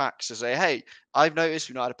 when's packs. They say, hey, I've noticed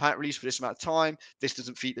we've not had a pack release for this amount of time, this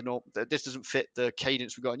doesn't fit the norm, this doesn't fit the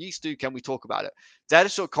cadence we've gotten used to, can we talk about it? They're the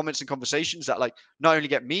sort of comments and conversations that like not only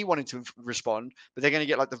get me wanting to respond, but they're going to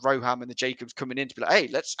get like the Roham and the Jacobs coming in to be like, hey,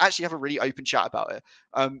 let's actually have a really open chat about it.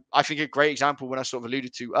 I think a great example, when I sort of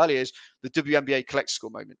alluded to earlier, is the WNBA collect score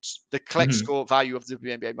moments, the collect score value of the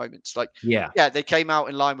WNBA moments. Like, yeah, they came out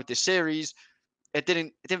in line with this series. It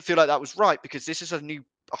didn't feel like that was right, because this is a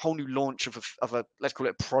whole new launch of a let's call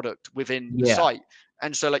it a product within the site.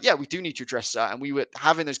 And so like, yeah, we do need to address that. And we were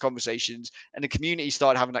having those conversations, and the community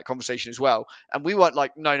started having that conversation as well. And we weren't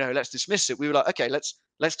like, no, let's dismiss it. We were like, okay, let's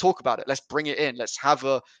talk about it. Let's bring it in. Let's have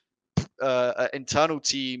a internal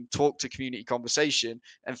team talk to community conversation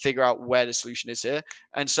and figure out where the solution is here.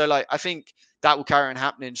 And so like, I think that will carry on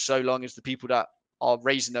happening so long as the people that are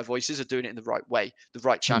raising their voices are doing it in the right way, the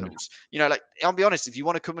right channels. You know, like, I'll be honest, if you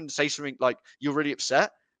want to come and say something like you're really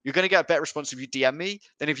upset, you're going to get a better response if you DM me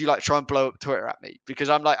than if you like try and blow up Twitter at me, because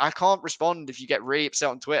I'm like, I can't respond if you get really upset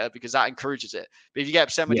on Twitter, because that encourages it. But if you get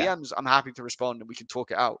upset in my DMs, I'm happy to respond and we can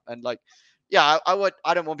talk it out. And like, yeah,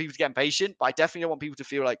 I don't want people to get impatient, but I definitely don't want people to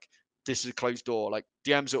feel like this is a closed door. Like,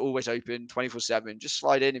 DMs are always open 24/7. Just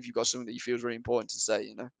slide in if you've got something that you feel is really important to say,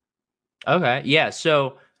 you know? Okay. Yeah.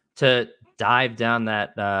 So to dive down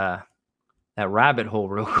that rabbit hole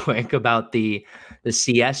real quick about the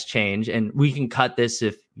CS change, and we can cut this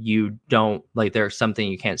if you don't like, there's something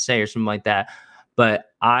you can't say or something like that.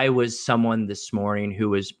 But I was someone this morning who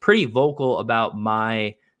was pretty vocal about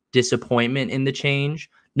my disappointment in the change,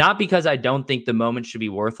 not because I don't think the moment should be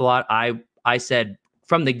worth a lot. I said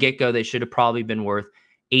from the get-go, they should have probably been worth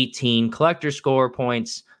 18 collector score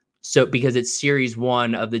points. So because it's series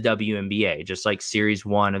 1 of the WNBA, just like series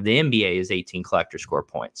 1 of the NBA is 18 collector score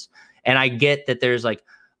points. And I get that there's like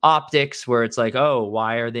optics where it's like, oh,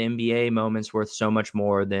 why are the NBA moments worth so much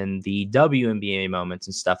more than the WNBA moments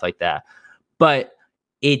and stuff like that. But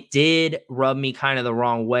it did rub me kind of the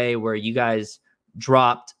wrong way where you guys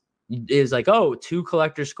dropped is like, oh, 2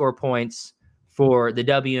 collector score points for the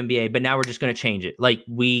WNBA, but now we're just going to change it. Like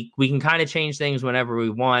we can kind of change things whenever we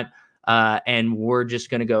want. And we're just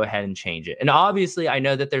going to go ahead and change it. And obviously, I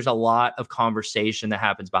know that there's a lot of conversation that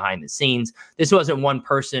happens behind the scenes. This wasn't one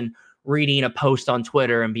person reading a post on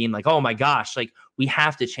Twitter and being like, oh my gosh, like we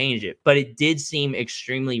have to change it. But it did seem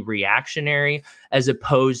extremely reactionary as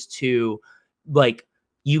opposed to like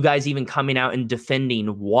you guys even coming out and defending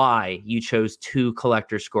why you chose 2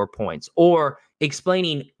 collector score points or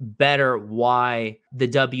explaining better why the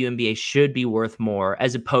WNBA should be worth more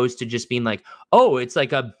as opposed to just being like, oh, it's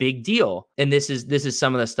like a big deal. And this is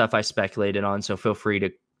some of the stuff I speculated on. So feel free to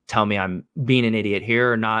tell me I'm being an idiot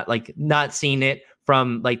here or not seeing it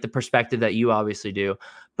from like the perspective that you obviously do.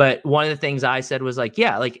 But one of the things I said was like,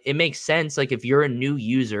 yeah, like it makes sense. Like if you're a new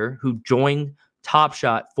user who joined Top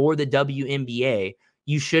Shot for the WNBA,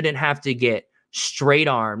 you shouldn't have to get straight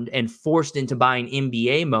armed and forced into buying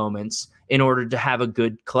NBA moments in order to have a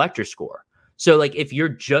good collector score. So like if you're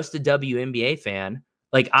just a WNBA fan,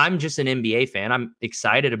 like I'm just an NBA fan, I'm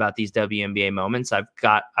excited about these WNBA moments. I've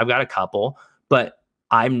got a couple, but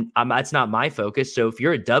I'm that's not my focus. So if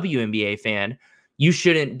you're a WNBA fan, you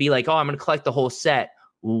shouldn't be like, oh, I'm going to collect the whole set.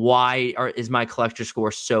 Why is my collector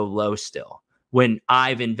score so low still? When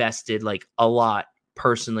I've invested like a lot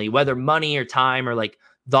personally, whether money or time or like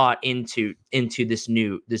thought into this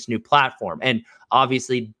new platform. And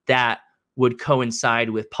obviously that would coincide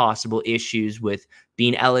with possible issues with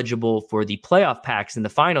being eligible for the playoff packs and the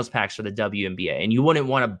finals packs for the WNBA. And you wouldn't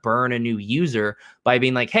want to burn a new user by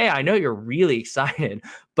being like, hey, I know you're really excited,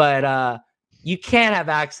 but you can't have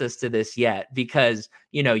access to this yet because,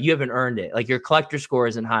 you know, you haven't earned it. Like your collector score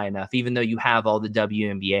isn't high enough, even though you have all the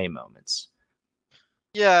WNBA moments.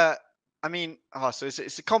 Yeah. I mean, so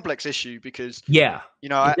it's a complex issue because, yeah, you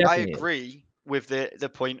know, I agree with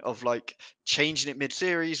the point of like changing it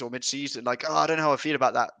mid-series or mid-season. Like, oh, I don't know how I feel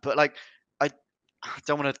about that. But like, I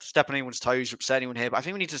don't want to step on anyone's toes or upset anyone here, but I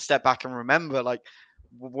think we need to step back and remember like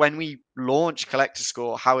when we launched Collector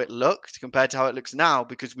Score, how it looked compared to how it looks now,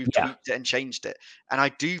 because we've tweaked it and changed it. And I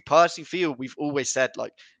do personally feel we've always said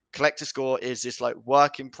like Collector Score is this like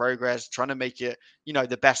work in progress, trying to make it, you know,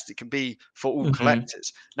 the best it can be for all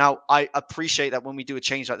collectors. Now, I appreciate that when we do a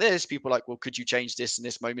change like this, people are like, well, could you change this in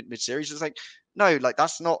this moment mid-series? It's like, no, like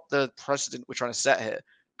that's not the precedent we're trying to set here.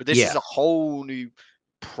 But this is a whole new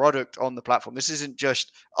product on the platform. This isn't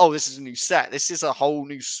just, oh, this is a new set. This is a whole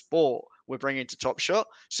new sport we're bringing to Top Shot.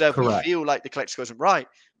 So if we feel like the collector score isn't right,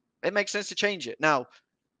 it makes sense to change it. Now,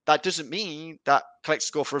 that doesn't mean that collector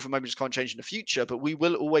score for other moments can't change in the future, but we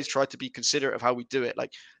will always try to be considerate of how we do it.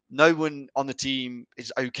 Like no one on the team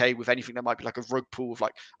is okay with anything that might be like a rug pull of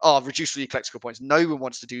like, oh, reduce the collector score points. No one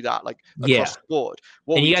wants to do that, like across the board.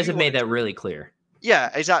 And you guys have made that really clear.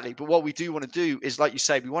 Yeah, exactly. But what we do want to do is, like you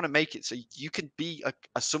say, we want to make it so you can be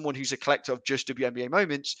a someone who's a collector of just WNBA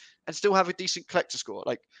moments and still have a decent collector score.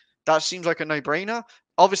 Like that seems like a no-brainer.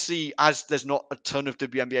 Obviously, as there's not a ton of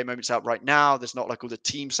WNBA moments out right now, there's not like all the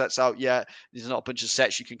team sets out yet. There's not a bunch of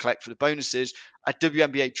sets you can collect for the bonuses. A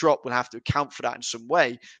WNBA drop will have to account for that in some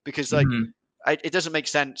way because like it doesn't make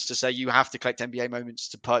sense to say you have to collect NBA moments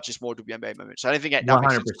to purchase more WNBA moments. I don't think that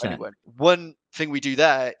makes sense to anyone. One thing we do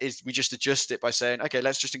there is we just adjust it by saying, okay,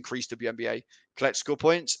 let's just increase WNBA collect score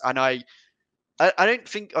points. And I don't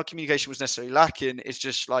think our communication was necessarily lacking. It's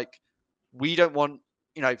just like we don't want,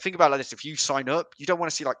 you know, think about it like this. If you sign up, you don't want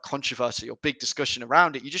to see like controversy or big discussion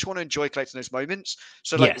around it. You just want to enjoy collecting those moments.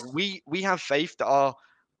 So like we have faith that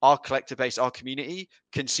our collector base, our community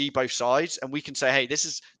can see both sides, and we can say, hey, this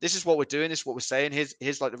is what we're doing, this is what we're saying.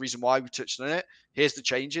 Here's like the reason why we touched on it. Here's the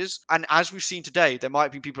changes. And as we've seen today, there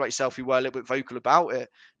might be people like yourself who were a little bit vocal about it.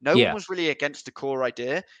 No one was really against the core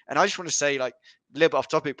idea. And I just want to say, like, a little bit off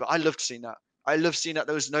topic, but I loved seeing that. I love seeing that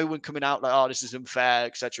there was no one coming out like, oh, this is unfair,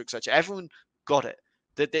 etc., etc. Everyone got it.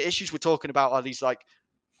 The issues we're talking about are these like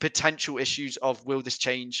potential issues of will this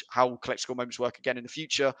change how collect score moments work again in the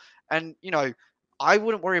future? And you know, I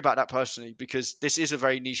wouldn't worry about that personally because this is a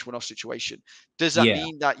very niche one-off situation. Does that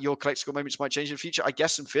mean that your collect score moments might change in the future? I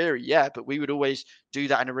guess in theory, yeah, but we would always do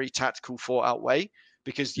that in a really tactical, thought-out way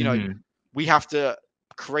because you know we have to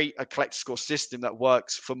create a collect score system that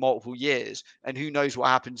works for multiple years, and who knows what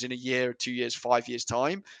happens in a year, 2 years, 5 years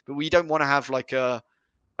time. But we don't want to have like a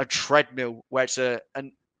treadmill where it's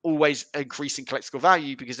an always increasing collectible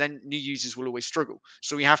value, because then new users will always struggle.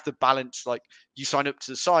 So we have to balance, like, you sign up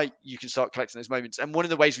to the site, you can start collecting those moments. And one of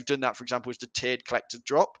the ways we've done that, for example, is the tiered pack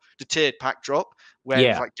drop, where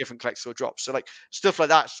there's like different collectible drops. So like stuff like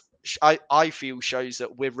that, I feel shows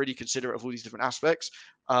that we're really considerate of all these different aspects.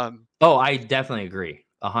 Oh, I definitely agree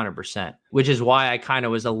 100%, which is why I kind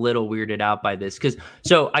of was a little weirded out by this.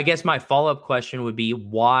 So I guess my follow-up question would be,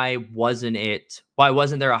 why wasn't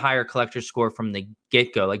there a higher collector score from the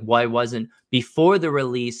get-go? Like, why wasn't, before the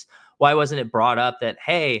release, why wasn't it brought up that,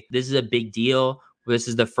 hey, this is a big deal, this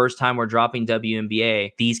is the first time we're dropping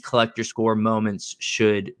WNBA, these collector score moments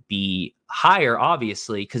should be higher,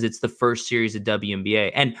 obviously, because it's the first series of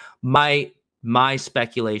WNBA. And my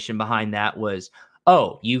speculation behind that was,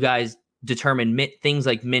 oh, you guys determine things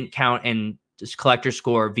like mint count and just collector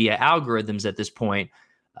score via algorithms at this point,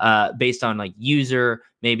 based on like user,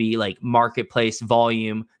 maybe like marketplace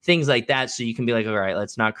volume, things like that. So you can be like, all right,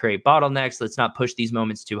 let's not create bottlenecks. Let's not push these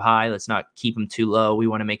moments too high. Let's not keep them too low. We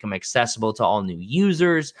want to make them accessible to all new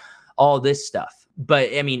users, all this stuff.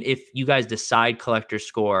 But I mean, if you guys decide collector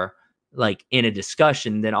score like in a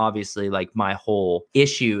discussion, then obviously like my whole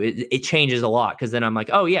issue, it changes a lot. Cause then I'm like,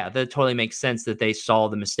 oh yeah, that totally makes sense that they saw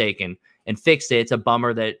the mistake and fixed it. It's a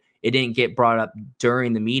bummer that it didn't get brought up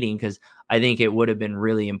during the meeting, because I think it would have been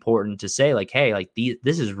really important to say like, hey, like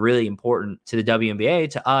this is really important to the WNBA,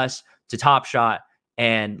 to us, to Top Shot.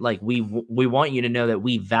 And like, we want you to know that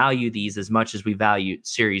we value these as much as we value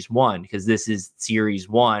Series 1, because this is Series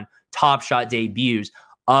 1 Top Shot debuts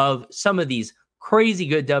of some of these crazy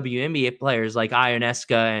good WNBA players like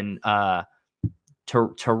Ionesca and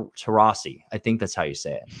Tarasi. I think that's how you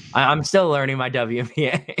say it. I'm still learning my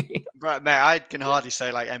WNBA. Right, mate, I can hardly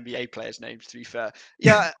say like NBA players' names, to be fair.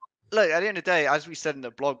 Yeah, look, at the end of the day, as we said in the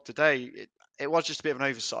blog today, it was just a bit of an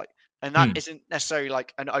oversight. And that isn't necessarily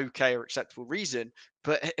like an okay or acceptable reason.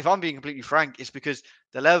 But if I'm being completely frank, it's because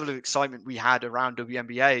the level of excitement we had around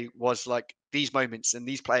WNBA was like these moments and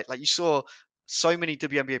these players. Like, you saw so many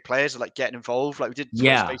WNBA players are like getting involved. Like, we did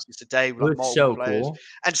Twitter Spaces today with like multiple players. Cool.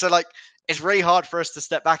 And so like, it's really hard for us to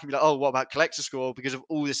step back and be like, oh, what about collector score, because of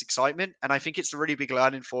all this excitement. And I think it's a really big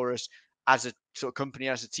learning for us as a sort of company,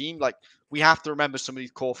 as a team. Like, we have to remember some of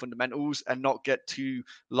these core fundamentals and not get too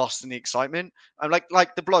lost in the excitement. And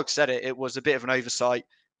like the blog said, it was a bit of an oversight,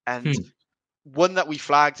 and one that we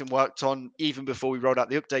flagged and worked on even before we rolled out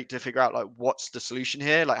the update to figure out like, what's the solution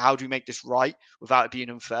here? Like, how do we make this right without it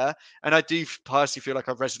being unfair? And I do personally feel like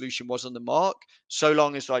our resolution was on the mark, so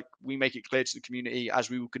long as like we make it clear to the community,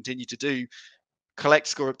 as we will continue to do. Collect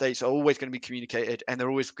score updates are always going to be communicated, and they're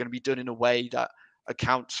always going to be done in a way that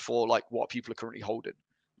accounts for like what people are currently holding.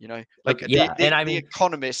 You know, like the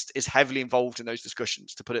Economist is heavily involved in those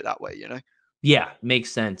discussions, to put it that way. You know. Yeah,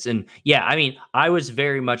 makes sense. And yeah, I mean, I was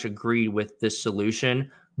very much agreed with this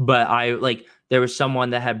solution, but there was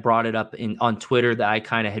someone that had brought it up on Twitter that I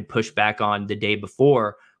kind of had pushed back on the day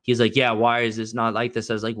before. He's like, yeah, why is this not like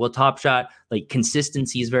this? I was like, well, Top Shot, like,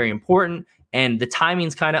 consistency is very important, and the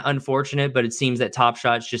timing's kind of unfortunate, but it seems that Top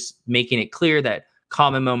Shot's just making it clear that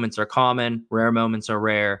common moments are common, rare moments are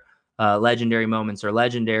rare, legendary moments are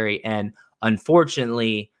legendary. And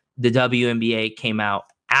unfortunately, the WNBA came out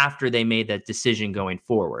after they made that decision going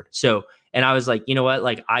forward. So, and I was like, you know what?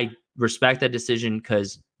 Like, I respect that decision,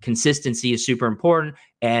 because consistency is super important,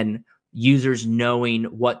 and users knowing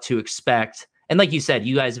what to expect. And like you said,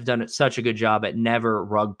 you guys have done such a good job at never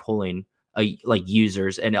rug pulling like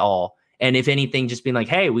users and all. And if anything, just being like,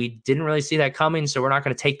 hey, we didn't really see that coming, so we're not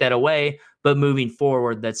going to take that away. But moving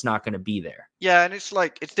forward, that's not going to be there. Yeah, and it's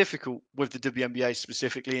like, it's difficult with the WNBA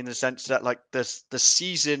specifically, in the sense that like the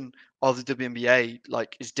season of the WNBA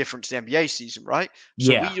like is different to the NBA season, right?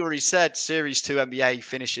 So we already said Series 2 NBA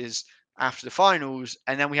finishes after the finals,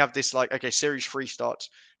 and then we have this like, okay, Series 3 starts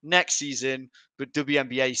next season, but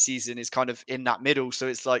WNBA season is kind of in that middle. So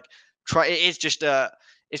it's like, it's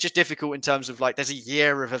just difficult in terms of like, there's a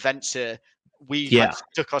year of events here. We had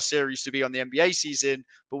took our series to be on the NBA season,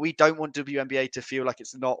 but we don't want WNBA to feel like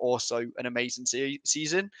it's not also an amazing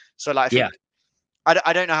season. So like, I think,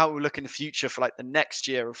 I don't know how it will look in the future for like the next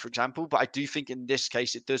year, for example, but I do think in this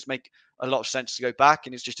case, it does make a lot of sense to go back.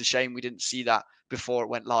 And it's just a shame we didn't see that before it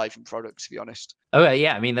went live in product, to be honest. Okay.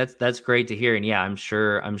 Yeah. I mean, that's great to hear. And yeah, I'm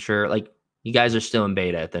sure like, you guys are still in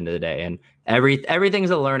beta at the end of the day, and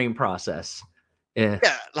everything's a learning process. Yeah.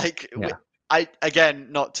 I, again,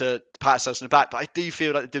 not to pat ourselves in the back, but I do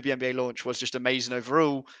feel like the WNBA launch was just amazing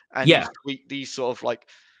overall. And these sort of like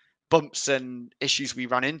bumps and issues we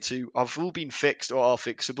ran into have all been fixed or are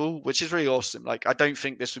fixable, which is really awesome. Like, I don't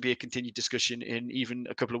think this would be a continued discussion in even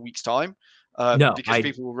a couple of weeks' time, No, because I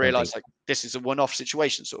people will don't think realize like this is a one-off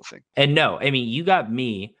situation sort of thing. And no, I mean, you got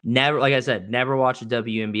me. Never, like I said, never watched a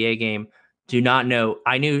WNBA game. Do not know.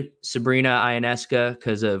 I knew Sabrina Ionescu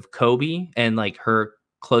because of Kobe and like her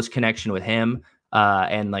close connection with him,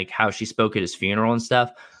 and like how she spoke at his funeral and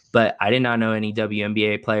stuff. But I did not know any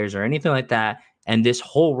WNBA players or anything like that. And this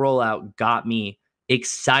whole rollout got me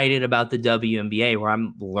excited about the WNBA, where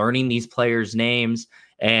I'm learning these players' names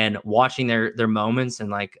and watching their moments. And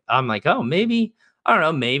like, I'm like, oh, maybe. I don't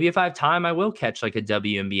know, maybe if I have time, I will catch like a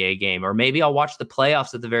WNBA game, or maybe I'll watch the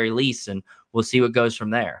playoffs at the very least, and we'll see what goes from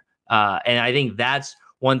there. And I think that's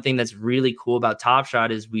one thing that's really cool about Top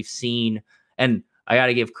Shot is we've seen, and I got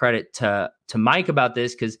to give credit to Mike about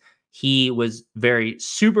this because he was very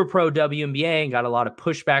super pro WNBA and got a lot of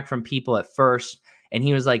pushback from people at first. And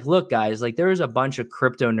he was like, look, guys, like there was a bunch of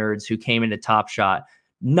crypto nerds who came into Top Shot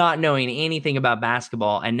not knowing anything about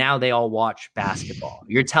basketball, and now they all watch basketball.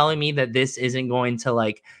 You're telling me that this isn't going to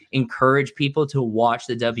like encourage people to watch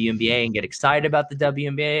the WNBA and get excited about the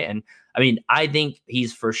WNBA? And I mean, I think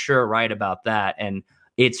he's for sure right about that. And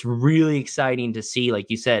it's really exciting to see,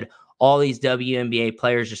 like you said, all these WNBA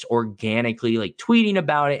players just organically like tweeting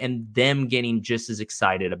about it and them getting just as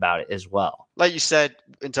excited about it as well. Like you said,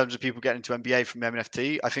 in terms of people getting into NBA from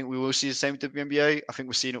MNFT, I think we will see the same with WNBA. I think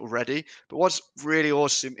we're seeing it already. But what's really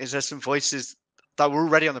awesome is there's some voices that were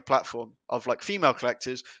already on the platform of like female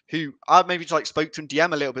collectors who I maybe like spoke to in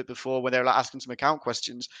DM a little bit before when they were like asking some account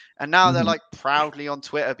questions. And now they're like proudly on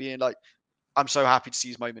Twitter being like, I'm so happy to see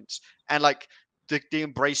these moments. And like the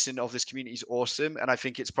embracing of this community is awesome. And I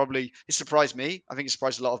think it surprised me. I think it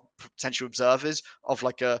surprised a lot of potential observers of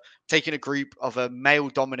like taking a group of a male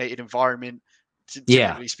dominated environment,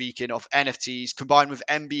 typically speaking, of NFTs combined with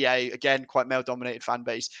NBA, again, quite male dominated fan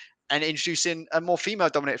base, and introducing a more female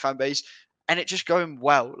dominated fan base. And it just going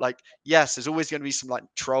well. Like, yes, there's always going to be some like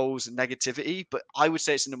trolls and negativity, but I would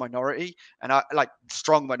say it's in the minority, and I like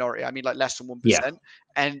strong minority. I mean, like less than 1%. Yeah.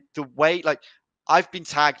 And the way, like, I've been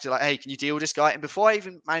tagged to like, hey, can you deal with this guy? And before I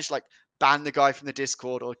even managed to like ban the guy from the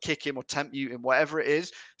Discord or kick him or temp mute him, whatever it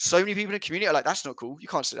is, so many people in the community are like, that's not cool. You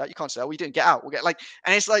can't say that. You can't say that. What are you doing? Get out. We'll get like,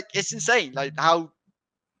 and it's like, it's insane. Like how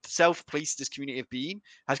self-policed this community have been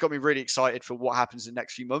has got me really excited for what happens in the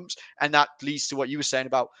next few months. And that leads to what you were saying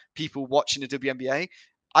about people watching the WNBA.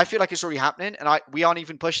 I feel like it's already happening, and we aren't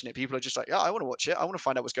even pushing it. People are just like, yeah, I want to watch it. I want to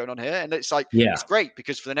find out what's going on here. And it's like, it's great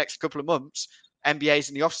because for the next couple of months, NBA's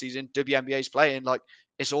in the off season, WNBA's playing. Like,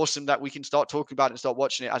 it's awesome that we can start talking about it and start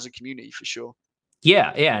watching it as a community for sure.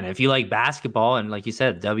 Yeah. And if you like basketball and like you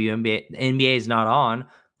said, NBA is not on,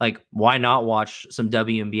 like why not watch some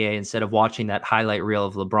WNBA instead of watching that highlight reel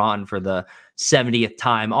of LeBron for the 70th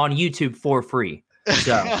time on YouTube for free?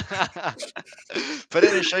 So put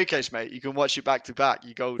it in a showcase, mate. You can watch it back to back.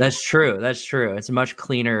 You go. That's true. It's a much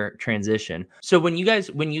cleaner transition. So when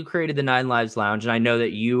you created the Nine Lives Lounge, and I know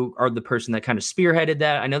that you are the person that kind of spearheaded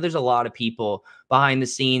that. I know there's a lot of people behind the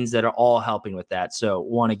scenes that are all helping with that. So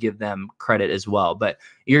want to give them credit as well. But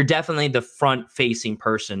you're definitely the front facing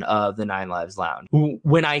person of the Nine Lives Lounge.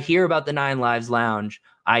 When I hear about the Nine Lives Lounge,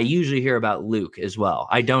 I usually hear about Luke as well.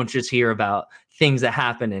 I don't just hear about things that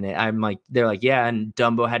happen in it. They're like, yeah, and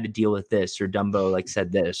Dumbo had to deal with this, or Dumbo like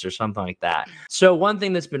said this, or something like that. So one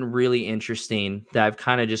thing that's been really interesting that I've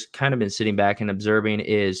kind of been sitting back and observing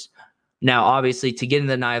is now, obviously, to get in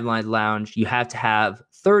the Nine Lives Lounge, you have to have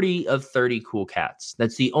 30 of 30 cool cats.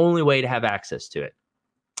 That's the only way to have access to it.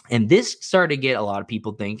 And this started to get a lot of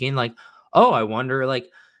people thinking like, oh, I wonder, like,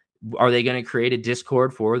 are they going to create a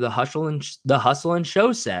Discord for the Hustle and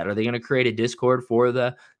Show set? Are they going to create a Discord for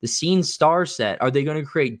the Scene Star set? Are they going to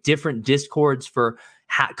create different Discords for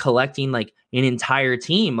collecting like an entire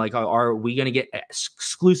team? Like, are we going to get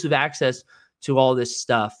exclusive access to all this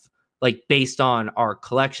stuff, like based on our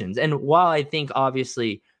collections? And while I think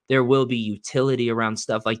obviously there will be utility around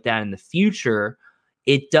stuff like that in the future,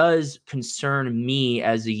 it does concern me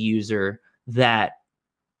as a user that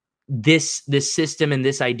this system and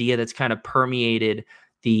this idea that's kind of permeated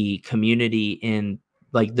the community in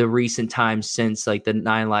like the recent times since like the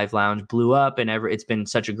Nine Lives Lounge blew up and it's been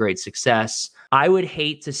such a great success. I would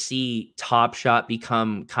hate to see Top Shot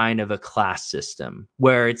become kind of a class system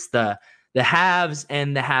where it's the haves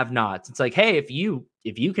and the have-nots. It's like, hey, if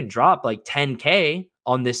you can drop like 10K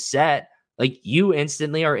on this set, like you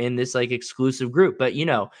instantly are in this like exclusive group. But you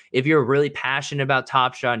know, if you're really passionate about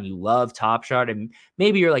Top Shot and you love Top Shot, and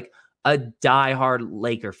maybe you're like a diehard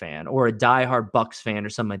Laker fan or a diehard Bucks fan or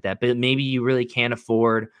something like that, but maybe you really can't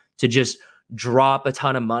afford to just drop a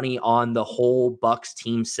ton of money on the whole Bucks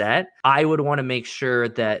team set, I would want to make sure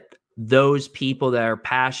that those people that are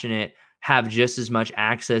passionate have just as much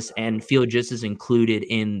access and feel just as included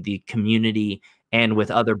in the community and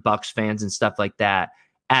with other Bucks fans and stuff like that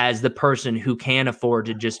as the person who can afford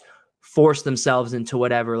to just force themselves into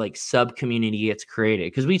whatever like sub community gets created.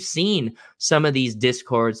 Because we've seen some of these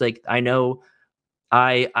discords. Like I know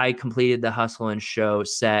I completed the Hustle and Show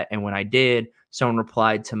set, and when I did, someone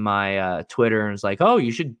replied to my Twitter and was like, "Oh,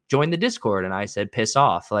 you should join the Discord." And I said, "Piss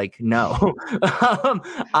off!" Like, no,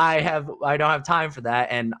 I don't have time for that.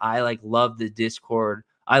 And I like love the Discord.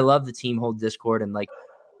 I love the Team Hold Discord, and like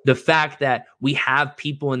the fact that we have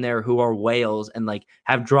people in there who are whales and like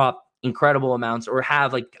have dropped incredible amounts or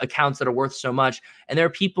have like accounts that are worth so much. And there are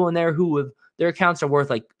people in there who have their accounts are worth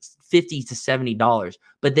like $50 to $70,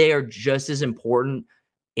 but they are just as important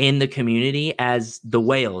in the community as the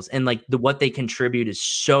whales. And like what they contribute is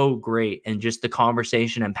so great. And just the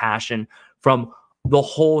conversation and passion from the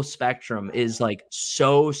whole spectrum is like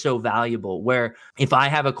so valuable, where if I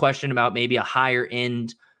have a question about maybe a higher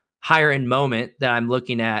end moment that I'm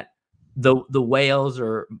looking at, the whales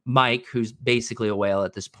or Mike, who's basically a whale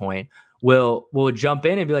at this point, will jump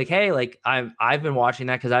in and be like, "Hey, like I've been watching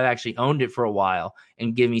that because I've actually owned it for a while,"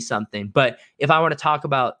 and give me something. But if I want to talk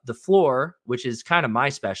about the floor, which is kind of my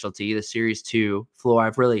specialty, the Series 2 floor,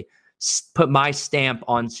 I've really put my stamp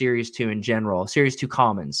on Series 2 in general, Series 2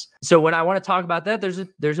 commons. So when I want to talk about that,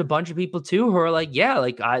 there's a bunch of people too who are like, yeah,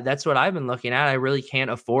 like that's what I've been looking at. I really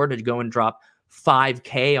can't afford to go and drop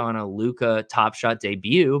 $5K on a Luka Top Shot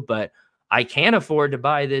debut, but I can afford to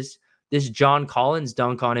buy this John Collins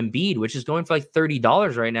dunk on Embiid, which is going for like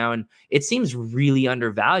 $30 right now. And it seems really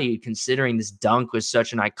undervalued considering this dunk was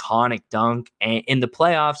such an iconic dunk in the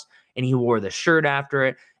playoffs, and he wore the shirt after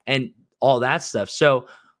it and all that stuff. So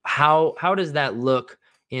how does that look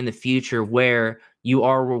in the future, where you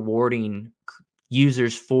are rewarding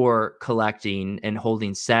users for collecting and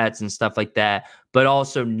holding sets and stuff like that, but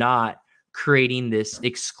also not creating this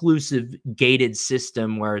exclusive gated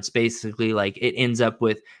system where it's basically like it ends up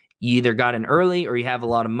with you either got in early or you have a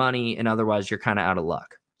lot of money, and otherwise you're kind of out of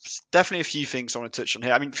luck? Definitely a few things I want to touch on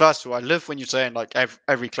here. I mean, first of all, I love when you're saying like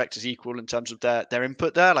every collector's equal in terms of their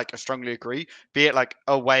input there. Like, I strongly agree. Be it like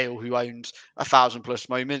a whale who owns 1,000+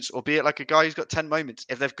 moments, or be it like a guy who's got 10 moments.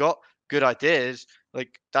 If they've got good ideas,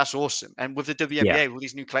 like that's awesome. And with the WNBA, with all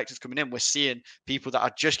these new collectors coming in, we're seeing people that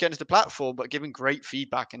are just getting to the platform but giving great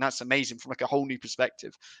feedback, and that's amazing from like a whole new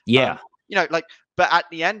perspective. Yeah. Like, but at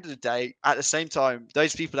the end of the day, at the same time,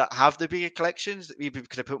 those people that have the bigger collections, either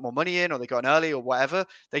because they put more money in or they got in early or whatever,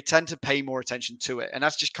 they tend to pay more attention to it. And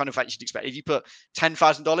that's just kind of what you should expect. If you put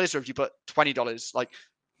 $10,000 or if you put $20, like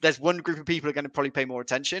there's one group of people who are going to probably pay more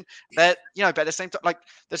attention. But at the same time, like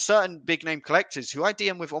there's certain big name collectors who I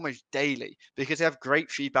DM with almost daily because they have great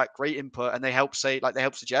feedback, great input, and they help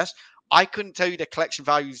suggest. I couldn't tell you the collection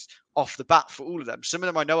values off the bat for all of them. Some of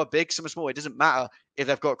them I know are big, some are small. It doesn't matter if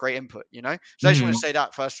they've got great input, So I just want to say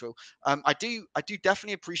that first of all. I do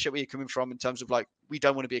definitely appreciate where you're coming from in terms of like, we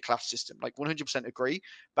don't want to be a class system. Like 100% agree.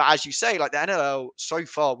 But as you say, like the NLL so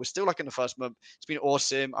far, we're still like in the first month. It's been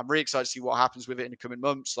awesome. I'm really excited to see what happens with it in the coming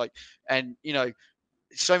months. Like, and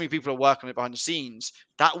so many people are working on it behind the scenes.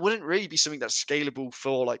 That wouldn't really be something that's scalable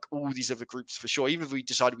for like all these other groups for sure, even if we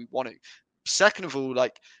decided we want to. Second of all,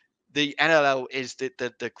 like the NLL is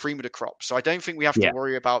the cream of the crop. So I don't think we have to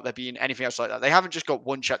worry about there being anything else like that. They haven't just got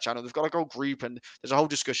one chat channel. They've got like a whole group, and there's a whole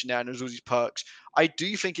discussion there, and there's all these perks. I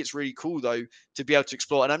do think it's really cool though to be able to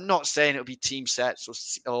explore. And I'm not saying it'll be team sets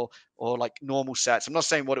or like normal sets. I'm not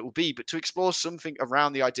saying what it will be, but to explore something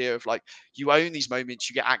around the idea of like, you own these moments,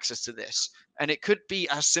 you get access to this. And it could be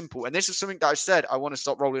as simple. And this is something that I said I want to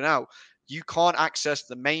stop rolling out. You can't access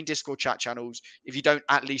the main Discord chat channels if you don't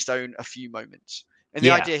at least own a few moments. And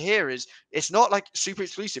the idea here is it's not like super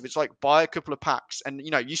exclusive. It's like buy a couple of packs, and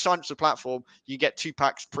you sign up to the platform, you get 2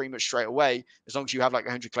 packs pretty much straight away, as long as you have like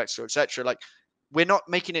 100 collectors, etc. Like, we're not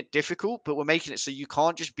making it difficult, but we're making it so you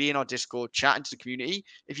can't just be in our Discord chatting to the community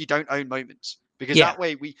if you don't own moments. Because that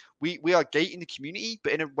way we are gating the community,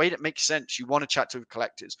 but in a way that makes sense. You want to chat to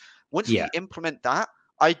collectors. Once we implement that,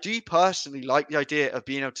 I do personally like the idea of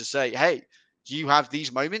being able to say, hey, you have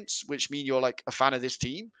these moments, which mean you're like a fan of this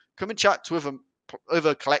team. Come and chat to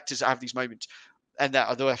other collectors that have these moments and that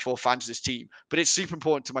are therefore fans of this team. But it's super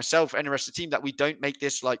important to myself and the rest of the team that we don't make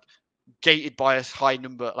this like gated by a high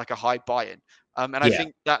number, like a high buy-in. And I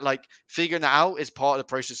think that like figuring that out is part of the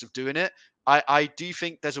process of doing it. I do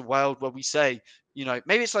think there's a world where we say,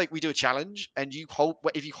 maybe it's like we do a challenge, and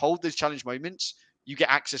if you hold those challenge moments, you get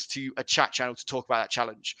access to a chat channel to talk about that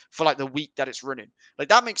challenge for like the week that it's running. Like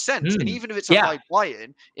that makes sense. And even if it's a Yeah. high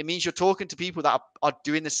buy-in, it means you're talking to people that are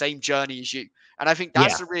doing the same journey as you. And I think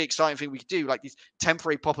that's Yeah. a really exciting thing we could do, like these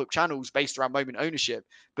temporary pop-up channels based around moment ownership,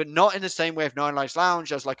 but not in the same way of Nine Lives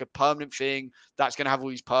Lounge as like a permanent thing that's going to have all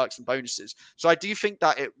these perks and bonuses. So I do think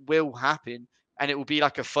that it will happen, and it will be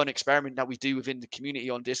like a fun experiment that we do within the community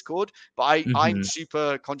on Discord. But I'm Mhm.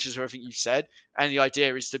 super conscious of everything you've said, and the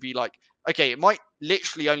idea is to be like, okay, it might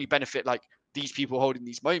literally only benefit like these people holding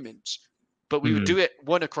these moments, but we would Mhm. do it,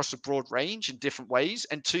 one, across a broad range in different ways,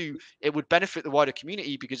 and two, it would benefit the wider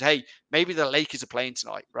community because, hey, maybe the Lakers are playing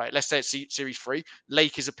tonight, right? Let's say it's series 3,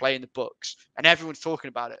 Lakers are playing the Bucks, and everyone's talking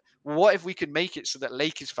about it. Well, what if we could make it so that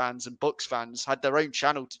Lakers fans and Bucks fans had their own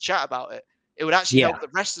channel to chat about it? It would actually Yeah. help the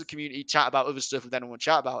rest of the community chat about other stuff if they don't want to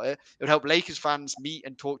chat about it. It would help Lakers fans meet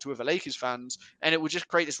and talk to other Lakers fans, and it would just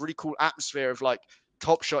create this really cool atmosphere of like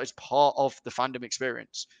Top Shot is part of the fandom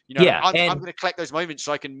experience. You know, Yeah. I'm And going to collect those moments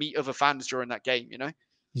so I can meet other fans during that game. You know.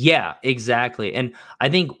 yeah, exactly. And I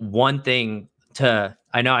think one thing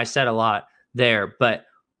I know I said a lot there, but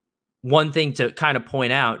one thing to kind of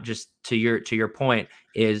point out, just to your point,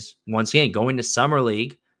 is once again going to summer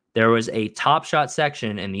league, there was a Top Shot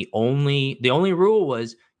section, and the only rule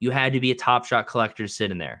was you had to be a Top Shot collector to sit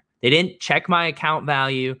in there. They didn't check my account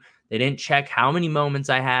value. They didn't check how many moments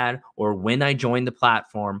I had or when I joined the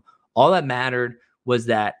platform. All that mattered was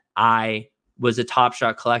that I was a Top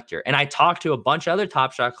Shot collector. And I talked to a bunch of other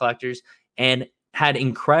Top Shot collectors and had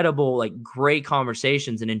incredible, like, great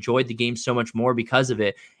conversations and enjoyed the game so much more because of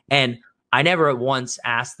it. And I never at once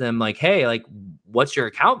asked them, like, hey, like, what's your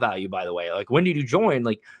account value, by the way? Like, when did you join?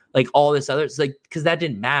 Like all this other, it's like, because that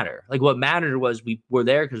didn't matter. Like, what mattered was we were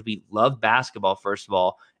there because we loved basketball, first of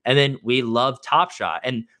all, and then we loved Top Shot.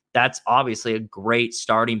 And that's obviously a great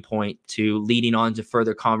starting point to leading on to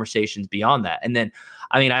further conversations beyond that. And then,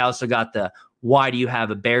 I mean, I also got the why do you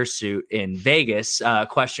have a bear suit in Vegas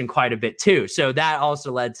question quite a bit too. So that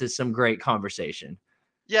also led to some great conversation.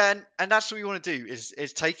 Yeah, and that's what we want to do is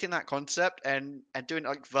taking that concept and doing it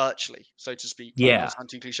like virtually, so to speak. Like not Yeah. to sound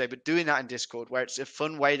too cliche, but doing that in Discord where it's a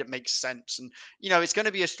fun way that makes sense. And it's going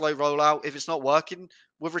to be a slow rollout. If it's not working,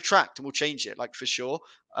 we'll retract and we'll change it, like for sure.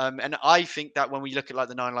 And I think that when we look at like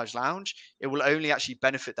the Nine Lives Lounge, it will only actually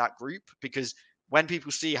benefit that group because when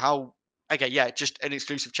people see how, okay, yeah, just an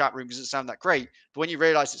exclusive chat room doesn't sound that great, but when you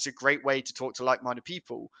realize it's a great way to talk to like-minded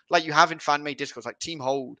people, like you have in fan-made Discords, like Team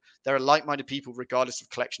Hold, there are like-minded people regardless of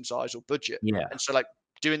collection size or budget. Yeah. And so like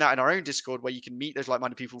doing that in our own Discord where you can meet those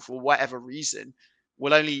like-minded people for whatever reason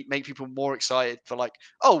will only make people more excited for like,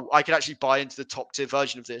 oh, I could actually buy into the top tier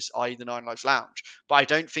version of this, i.e. the Nine Lives Lounge. But I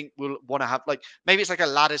don't think we'll want to have like, maybe it's like a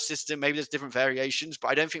ladder system, maybe there's different variations, but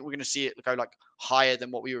I don't think we're going to see it go like higher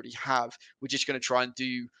than what we already have. We're just going to try and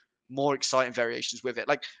do more exciting variations with it.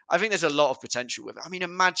 Like, I think there's a lot of potential with it. I mean,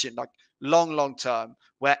 imagine like long term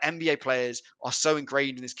where NBA players are so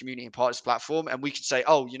ingrained in this community and part of this platform, and we could say,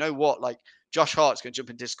 oh, you know what, like Josh Hart's going to jump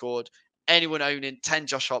in Discord. Anyone owning 10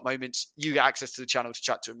 Josh Hart moments, you get access to the channel to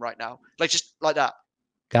chat to him right now. Like just like that.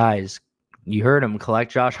 Guys, you heard him,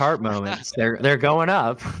 collect Josh Hart moments. They're going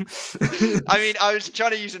up. I mean, I was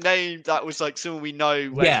trying to use a name that was like someone we know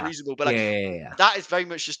where it's Yeah. reasonable, but like Yeah. that is very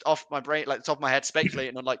much just off my brain, like the top of my head,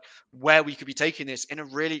 speculating on like where we could be taking this in a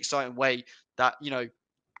really exciting way that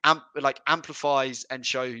amplifies and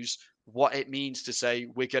shows what it means to say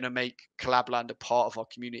we're going to make Collabland a part of our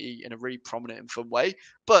community in a really prominent and fun way.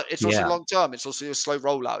 But it's also Yeah. long term. It's also a slow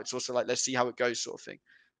rollout. It's also like let's see how it goes, sort of thing.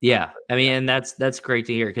 Yeah. I mean, Yeah. and that's great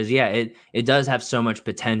to hear because yeah, it does have so much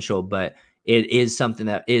potential, but it is something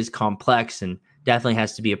that is complex and definitely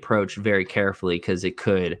has to be approached very carefully because it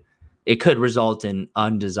could result in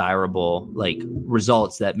undesirable like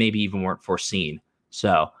results that maybe even weren't foreseen.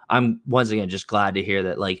 So I'm once again just glad to hear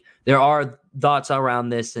that like there are thoughts around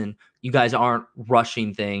this and you guys aren't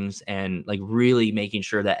rushing things and like really making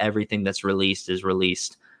sure that everything that's released is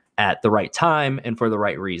released at the right time and for the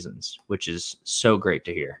right reasons, which is so great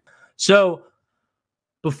to hear. So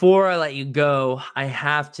before I let you go, I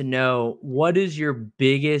have to know, what is your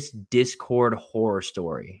biggest Discord horror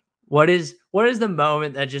story? What is the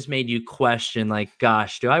moment that just made you question, like,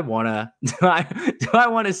 gosh, do I want to do I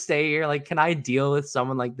want to stay here? Like, can I deal with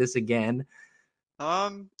someone like this again?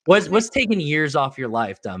 I What's think taking years off your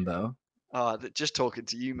life, Dumbo? just talking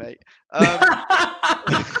to you, mate.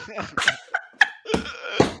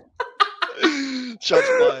 Shots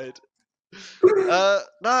fired.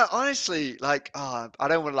 No, honestly, like, I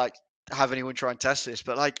don't want to like have anyone try and test this,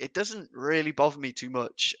 but like, it doesn't really bother me too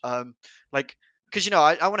much. Like, because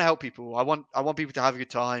I want to help people. I want people to have a good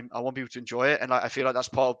time. I want people to enjoy it, and like, I feel like that's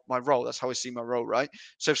part of my role. That's how I see my role, right?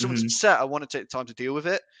 So if someone's Mhm. upset, I want to take the time to deal with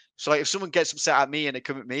it. So like if someone gets upset at me and they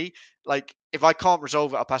come at me, like if I can't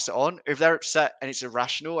resolve it, I'll pass it on. If they're upset and it's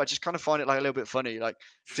irrational, I just kind of find it like a little bit funny. Like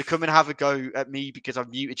to come and have a go at me because I've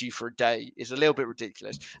muted you for a day is a little bit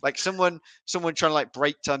ridiculous. Like someone trying to like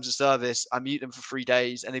break terms of service, I mute them for 3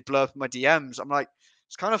 days and they blow up my DMs. I'm like,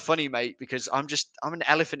 it's kind of funny, mate, because I'm an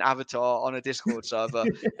elephant avatar on a Discord server,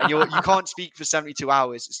 and you can't speak for 72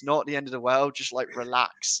 hours. It's not the end of the world. Just like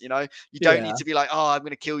relax, You don't Yeah. need to be like, oh, I'm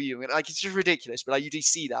gonna kill you. Like it's just ridiculous. But like you do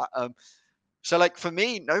see that. So like for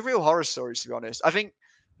me, no real horror stories to be honest. I think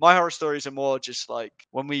my horror stories are more just like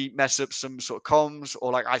when we mess up some sort of comms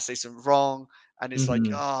or like I say something wrong. And it's like,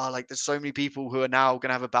 Mhm. oh, like there's so many people who are now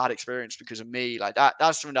gonna have a bad experience because of me. Like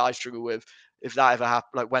that's something that I struggle with if that ever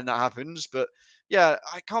happens, like when that happens. But yeah,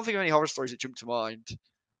 I can't think of any horror stories that jump to mind.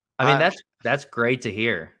 I mean, Um, that's great to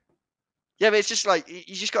hear. yeah, but it's just like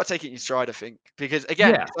you just got to take it in stride, I think, because again,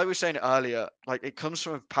 Yeah. it's like we were saying earlier, like it comes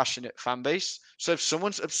from a passionate fan base. So if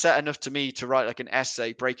someone's upset enough to me to write like an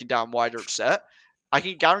essay breaking down why they're upset, I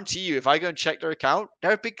can guarantee you, if I go and check their account,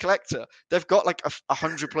 they're a big collector. They've got like a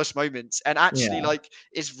 100+ moments, and actually, Yeah. like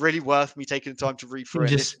it's really worth me taking the time to read through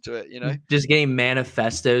it and Just listen to it. just getting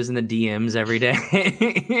manifestos in the DMs every day.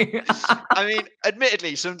 I mean,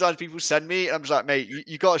 admittedly, sometimes people send me, and I'm just like, mate,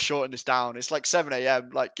 you got to shorten this down. It's like 7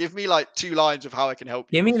 a.m. Like, give me like 2 lines of how I can help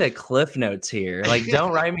Give you. me the cliff notes here. Like,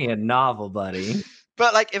 don't write me a novel, buddy.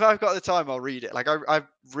 But like, if I've got the time, I'll read it. Like, I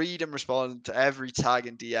read and respond to every tag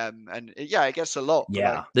and DM, and yeah, it gets a lot. But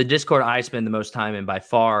like, Yeah. The Discord I spend the most time in by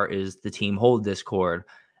far is the Team Hold Discord.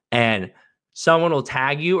 And someone will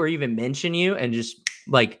tag you or even mention you and just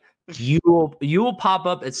like you will pop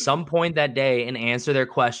up at some point that day and answer their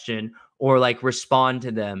question or like respond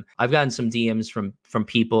to them. I've gotten some DMs from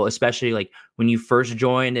people, especially like when you first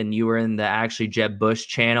joined and you were in the Actually Jeb Bush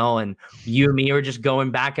channel and you and me were just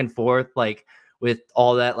going back and forth like with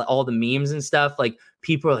all that, like, all the memes and stuff. Like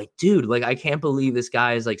people are like, dude, like I can't believe this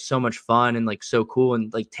guy is like so much fun and like so cool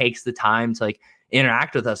and like takes the time to like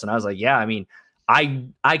interact with us. And I was like, yeah, I mean,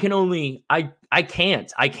 I can only I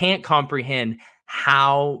can't comprehend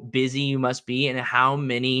how busy you must be and how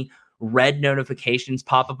many red notifications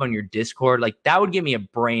pop up on your Discord. Like that would give me a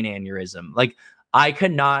brain aneurysm. Like I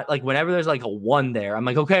could not, like whenever there's like a one there, I'm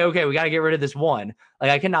like, okay, we got to get rid of this one. Like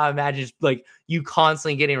I cannot imagine just like you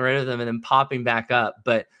constantly getting rid of them and then popping back up.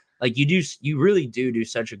 But like you really do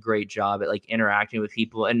such a great job at like interacting with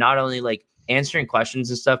people and not only like answering questions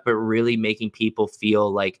and stuff, but really making people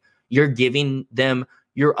feel like you're giving them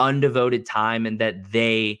your undevoted time and that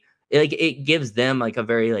like it gives them like a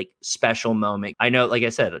very like special moment. I know, like I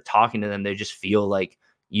said, talking to them, they just feel like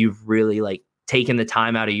you've really like taken the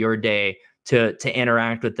time out of your day to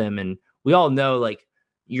interact with them. And we all know like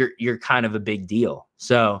you're kind of a big deal.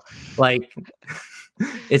 So like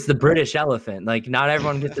it's the British elephant. Like not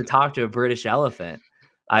everyone gets to talk to a British elephant.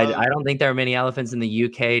 I um, don't think there are many elephants in the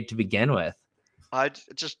UK to begin with.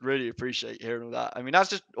 just really appreciate hearing all that. I mean, that's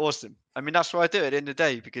just awesome. I mean, that's why I do it at the end of the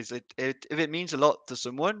day because if it means a lot to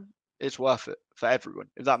someone, it's worth it for everyone.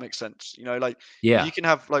 If that makes sense, like if Yeah. you can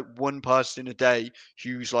have like one person a day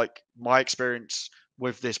who's like my experience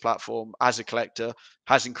with this platform as a collector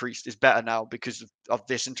has increased is better now because of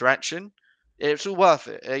this interaction. It's all worth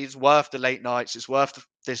it. It's worth the late nights. It's worth the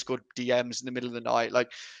Discord DMs in the middle of the night.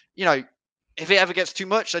 Like, you know, if it ever gets too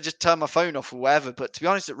much, I just turn my phone off or whatever. But to be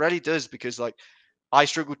honest, it really does because like I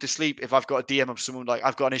struggle to sleep if I've got a DM of someone like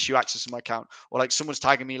I've got an issue accessing my account or like someone's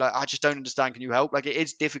tagging me like I just don't understand. Can you help? Like it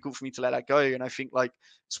is difficult for me to let that go, and I think like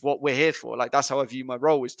it's what we're here for. Like that's how I view my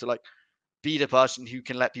role is to like be the person who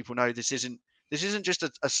can let people know this isn't just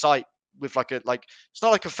a site with like it's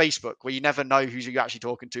not like a Facebook where you never know who's you actually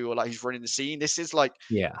talking to or like who's running the scene. This is like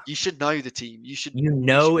Yeah. you should know the team. You should You you should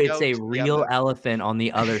know be it's able a to DM real them. elephant on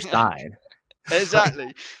the other side.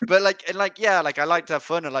 Exactly. But like and like yeah, like I like to have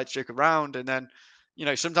fun, I like to joke around and then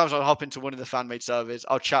sometimes I'll hop into one of the fan made servers,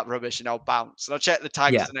 I'll chat rubbish and I'll bounce. And I'll check the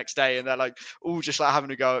tags Yeah. the next day and they're like, oh, just like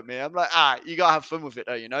having a go at me. I'm like, you gotta have fun with it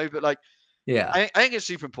though. But like Yeah. I think it's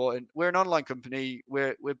super important. We're an online company.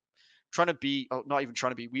 We're trying to be, oh, not even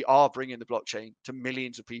trying to be. We are bringing the blockchain to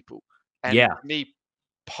millions of people. And Yeah. for me,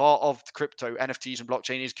 part of the crypto, NFTs, and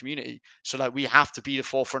blockchain is community. So like we have to be the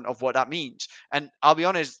forefront of what that means. And I'll be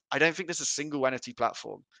honest, I don't think there's a single NFT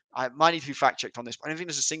platform. I might need to be fact checked on this, but I don't think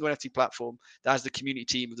there's a single NFT platform that has the community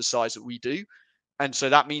team of the size that we do. And so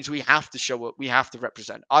that means we have to show up, we have to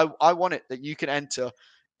represent. I want it that you can enter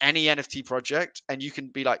any NFT project, and you can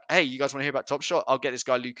be like, hey, you guys want to hear about Top Shot? I'll get this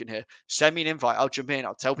guy Luke in here. Send me an invite. I'll jump in.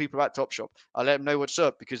 I'll tell people about Top Shot. I'll let them know what's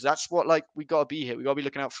up, because that's what, like, we got to be here. We got to be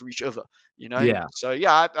looking out for each other, you know? Yeah. So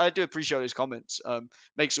yeah, I do appreciate those comments.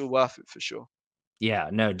 Makes it all worth it for sure. Yeah,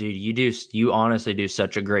 no, dude, you honestly do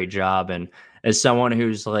such a great job. And as someone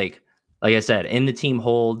who's like I said, in the team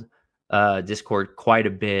hold Discord quite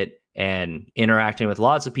a bit and interacting with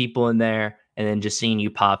lots of people in there, and then just seeing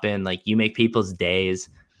you pop in, like, you make people's days.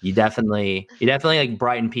 You definitely like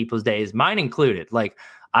brighten people's days, mine included. Like,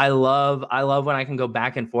 I love when I can go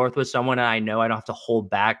back and forth with someone and I know I don't have to hold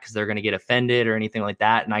back because they're gonna get offended or anything like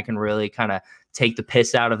that. And I can really kind of take the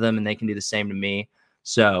piss out of them and they can do the same to me.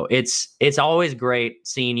 So it's always great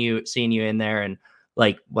seeing you in there. And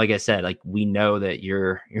like I said, like, we know that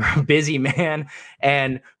you're a busy man,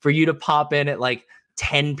 and for you to pop in at like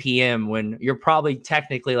 10 p.m. when you're probably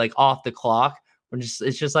technically like off the clock, it's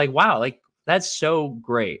just like, wow, like, that's so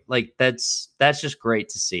great. Like, that's just great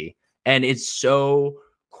to see. And it's so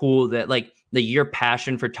cool that, like, your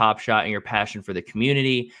passion for Top Shot and your passion for the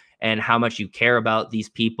community and how much you care about these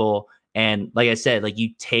people. And like I said, like, you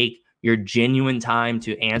take your genuine time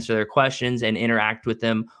to answer their questions and interact with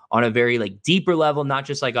them on a very, like, deeper level, not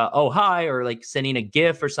just like oh hi, or like sending a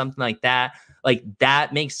GIF or something like that. Like,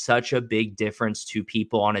 that makes such a big difference to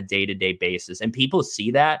people on a day-to-day basis. And people see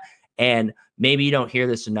that. And maybe you don't hear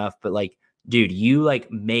this enough, but like, dude, you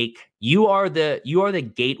are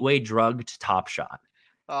the gateway drug to Top Shot.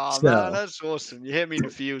 Oh man, that's awesome. You hit me in the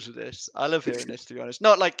feels with this. I love hearing this, to be honest.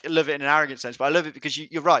 Not like love it in an arrogant sense, but I love it because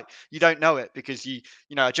you're right. You don't know it because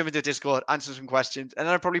I jump into Discord, answer some questions, and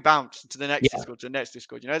then I probably bounce to the next Discord, to the next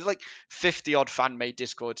Discord. There's like 50 odd fan made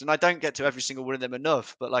Discords, and I don't get to every single one of them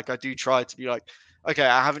enough. But like, I do try to be like, okay,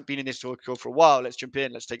 I haven't been in this Discord for a while. Let's jump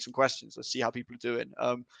in. Let's take some questions. Let's see how people are doing.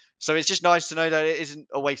 So it's just nice to know that it isn't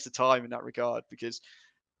a waste of time in that regard, because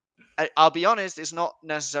I'll be honest, it's not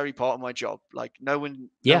necessarily part of my job. Like, no one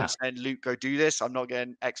saying, Luke, go do this. I'm not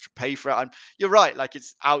getting extra pay for it. You're right. Like,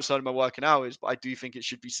 it's outside of my working hours, but I do think it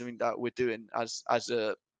should be something that we're doing as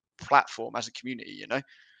a platform, as a community,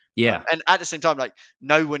 Yeah. And at the same time, like,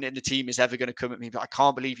 no one in the team is ever going to come at me, but I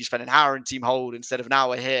can't believe you spent an hour in team hold instead of an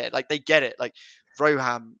hour here. Like, they get it. Like,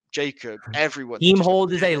 Roham, Jacob, everyone. Team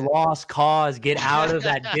hold is a lost cause. Get out of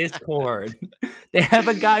that Discord. They have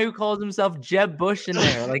a guy who calls himself JebBush in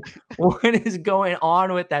there. Like, what is going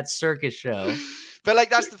on with that circus show? But like,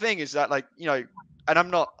 that's the thing, is that, like, and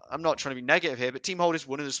I'm not trying to be negative here, but team hold is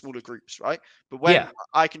one of the smaller groups, right? But when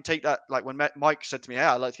I can take that, like, when Mike said to me, hey,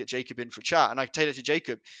 I'd like to get Jacob in for chat, and I take it to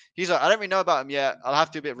Jacob, he's like, I don't really know about him yet. I'll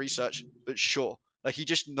have to do a bit of research, but sure. Like, he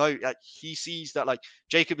just like, he sees that, like,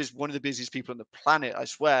 Jacob is one of the busiest people on the planet, I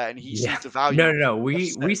swear, and he sees the value. No,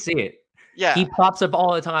 we see it. Yeah, he pops up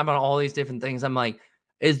all the time on all these different things. I'm like,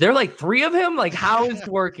 is there like 3 of him? Like, how is it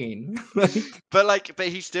working? but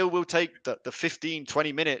he still will take the 15,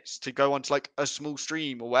 20 minutes to go onto like a small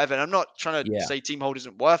stream or whatever. And I'm not trying to say team hold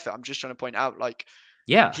isn't worth it. I'm just trying to point out, like,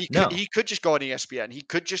 he could just go on ESPN. He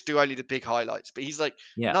could just do only the big highlights, but he's like,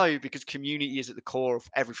 no, because community is at the core of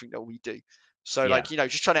everything that we do. So like,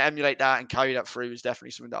 just trying to emulate that and carry that through is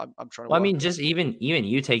definitely something that I'm trying to. Well, I mean, just even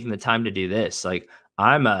you taking the time to do this, like,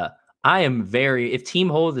 I am very, if team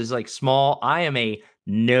hold is like small, I am a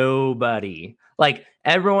nobody. Like,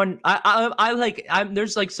 everyone,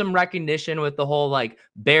 there's like some recognition with the whole like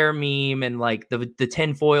bear meme and like the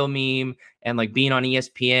tinfoil meme and like being on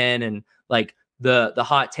ESPN and like the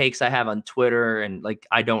hot takes I have on Twitter and like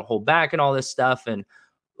I don't hold back and all this stuff and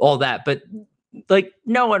all that. But like,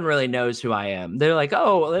 no one really knows who I am. They're like,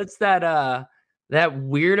 oh, that's that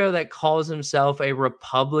weirdo that calls himself a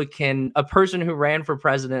Republican, a person who ran for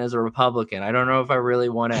president as a Republican. I don't know if I really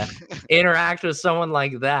want to interact with someone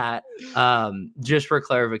like that. Just for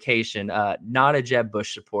clarification, not a Jeb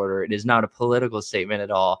Bush supporter. It is not a political statement at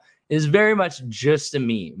all. It is very much just a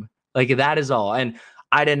meme. Like, that is all. And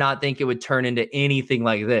I did not think it would turn into anything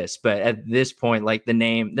like this. But at this point, like, the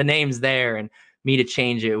name's there, and me to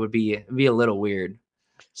change it would be a little weird.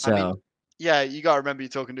 So. I mean, yeah, you gotta remember you're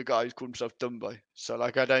talking to a guy who's called himself Dumbo. So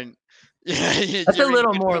like, I don't. Yeah, that's a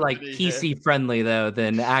little more like PC friendly though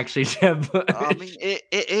than actually Jeb Bush. I mean, it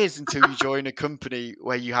is until you join a company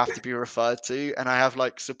where you have to be referred to, and I have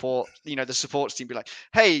like support. The support team be like,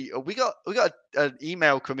 "Hey, we got an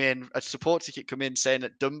email come in, a support ticket come in saying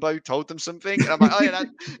that Dumbo told them something." And I'm like, "Oh yeah,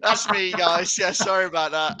 that's me, guys. Yeah, sorry about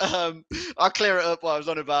that. I'll clear it up what I was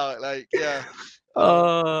on about." Like, yeah.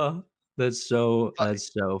 That's so funny.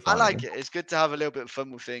 I like it. It's good to have a little bit of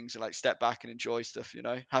fun with things and like step back and enjoy stuff,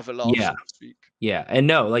 have a laugh, so to speak. Yeah. And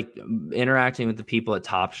no, like, interacting with the people at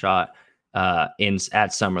Top Shot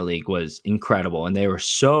at Summer League was incredible. And they were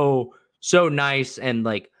so nice. And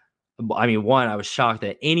like, I mean, one, I was shocked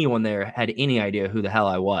that anyone there had any idea who the hell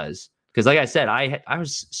I was. Because like I said, I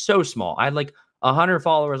was so small. I had like 100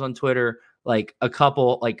 followers on Twitter, like a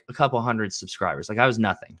couple hundred subscribers. Like I was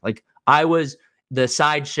nothing. Like I was the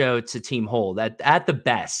sideshow to Team Hold at the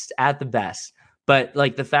best, But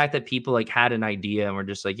like the fact that people like had an idea and were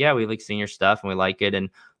just like, yeah, we like seeing your stuff and we like it. And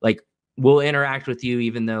like, we'll interact with you,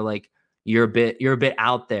 even though like you're a bit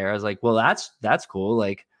out there. I was like, well, that's cool.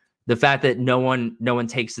 Like the fact that no one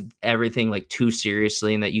takes everything like too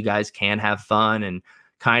seriously, and that you guys can have fun and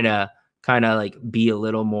kind of like be a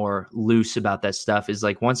little more loose about that stuff is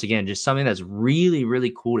like, once again, just something that's really,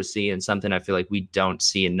 really cool to see, and something I feel like we don't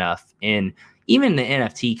see enough in even the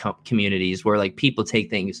NFT communities, where like people take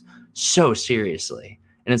things so seriously.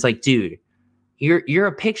 And it's like, dude, you're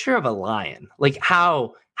a picture of a lion. Like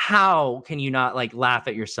how can you not like laugh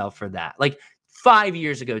at yourself for that? Like 5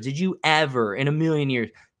 years ago, did you ever in a million years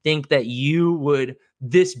think that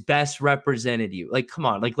this best represented you? Like, come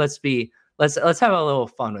on, like let's have a little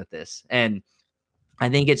fun with this. And I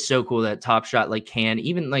think it's so cool that Top Shot like can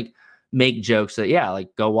even like make jokes that, yeah, like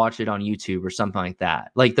go watch it on YouTube or something like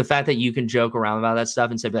that. Like the fact that you can joke around about that stuff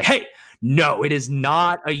and say like, hey, no, it is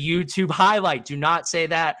not a YouTube highlight. Do not say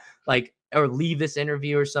that, like, or leave this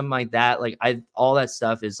interview or something like that. Like all that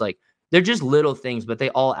stuff is like, they're just little things, but they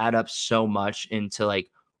all add up so much into like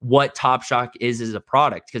what Top Shot is as a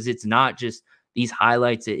product. Cause it's not just these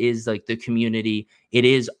highlights. It is like the community. It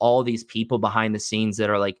is all these people behind the scenes that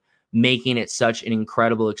are like making it such an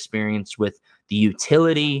incredible experience with the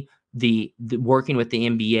utility, the working with the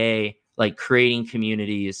NBA, like creating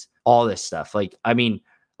communities, all this stuff. Like, I mean,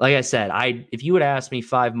 like I said, if you would ask me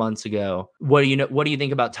 5 months ago, what do you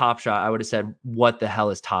think about Top Shot? I would have said, what the hell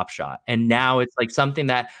is Top Shot? And now it's like something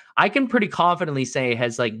that I can pretty confidently say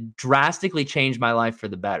has like drastically changed my life for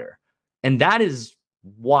the better. And that is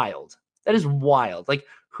wild. That is wild. Like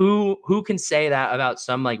who can say that about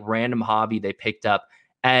some like random hobby they picked up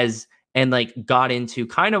and like got into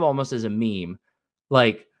kind of almost as a meme?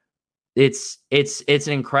 Like it's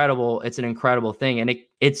an incredible thing, and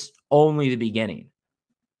it's only the beginning.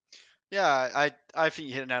 Yeah, I think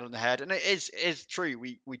you hit the nail on the head, and it's true.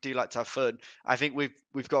 We do like to have fun. I think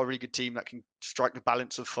we've got a really good team that can strike the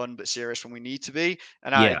balance of fun but serious when we need to be.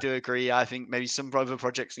 And I Yeah. do agree. I think maybe some other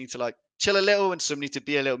projects need to like chill a little, and some need to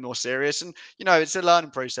be a little more serious. And it's a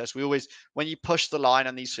learning process. When you push the line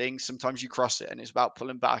on these things, sometimes you cross it, and it's about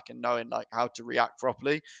pulling back and knowing like how to react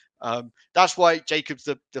properly. That's why Jacob's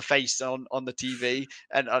the face on the TV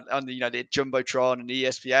and on the the Jumbotron and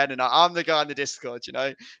ESPN, and I'm the guy on the Discord.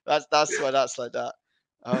 That's why that's like that.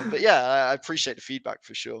 But yeah, I appreciate the feedback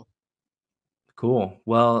for sure. Cool.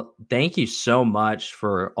 Well, thank you so much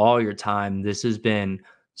for all your time. This has been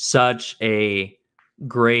such a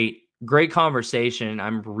great conversation.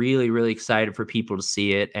 I'm really, really excited for people to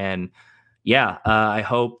see it. And yeah, I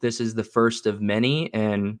hope this is the first of many.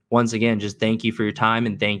 And once again, just thank you for your time,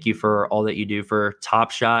 and thank you for all that you do for Top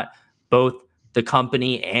Shot, both the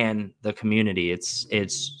company and the community. It's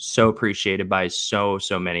so appreciated by so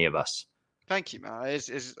many of us. Thank you, man.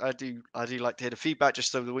 I do like to hear the feedback,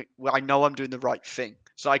 just so that I know I'm doing the right thing,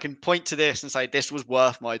 so I can point to this and say this was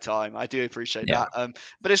worth my time. I do appreciate Yeah. that.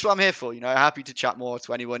 But it's what I'm here for. Happy to chat more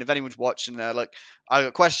to anyone. If anyone's watching, there, like, I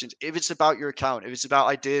got questions. If it's about your account, if it's about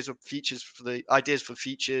ideas or features for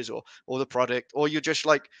features or the product, or you're just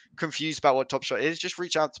like confused about what Top Shot is, just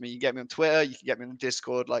reach out to me. You can get me on Twitter. You can get me on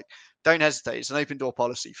Discord. Like, don't hesitate. It's an open door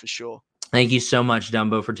policy for sure. Thank you so much,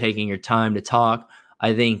 Dumbo, for taking your time to talk.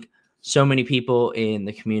 I think so many people in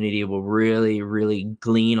the community will really, really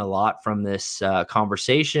glean a lot from this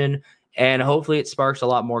conversation. And hopefully it sparks a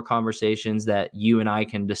lot more conversations that you and I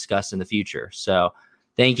can discuss in the future. So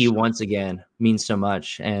thank you once again. It means so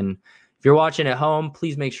much. And if you're watching at home,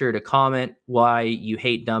 please make sure to comment why you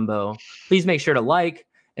hate Dumbo. Please make sure to like,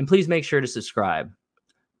 and please make sure to subscribe.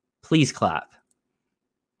 Please clap.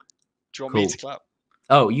 Do you want me to clap?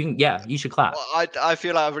 Oh, you can. Yeah, you should clap. Well, I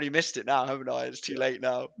feel like I've already missed it now, haven't I? It's too late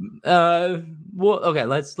now. Well, okay.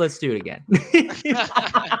 Let's do it again.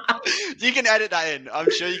 You can edit that in.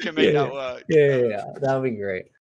 I'm sure you can make that work. Yeah, that would be great.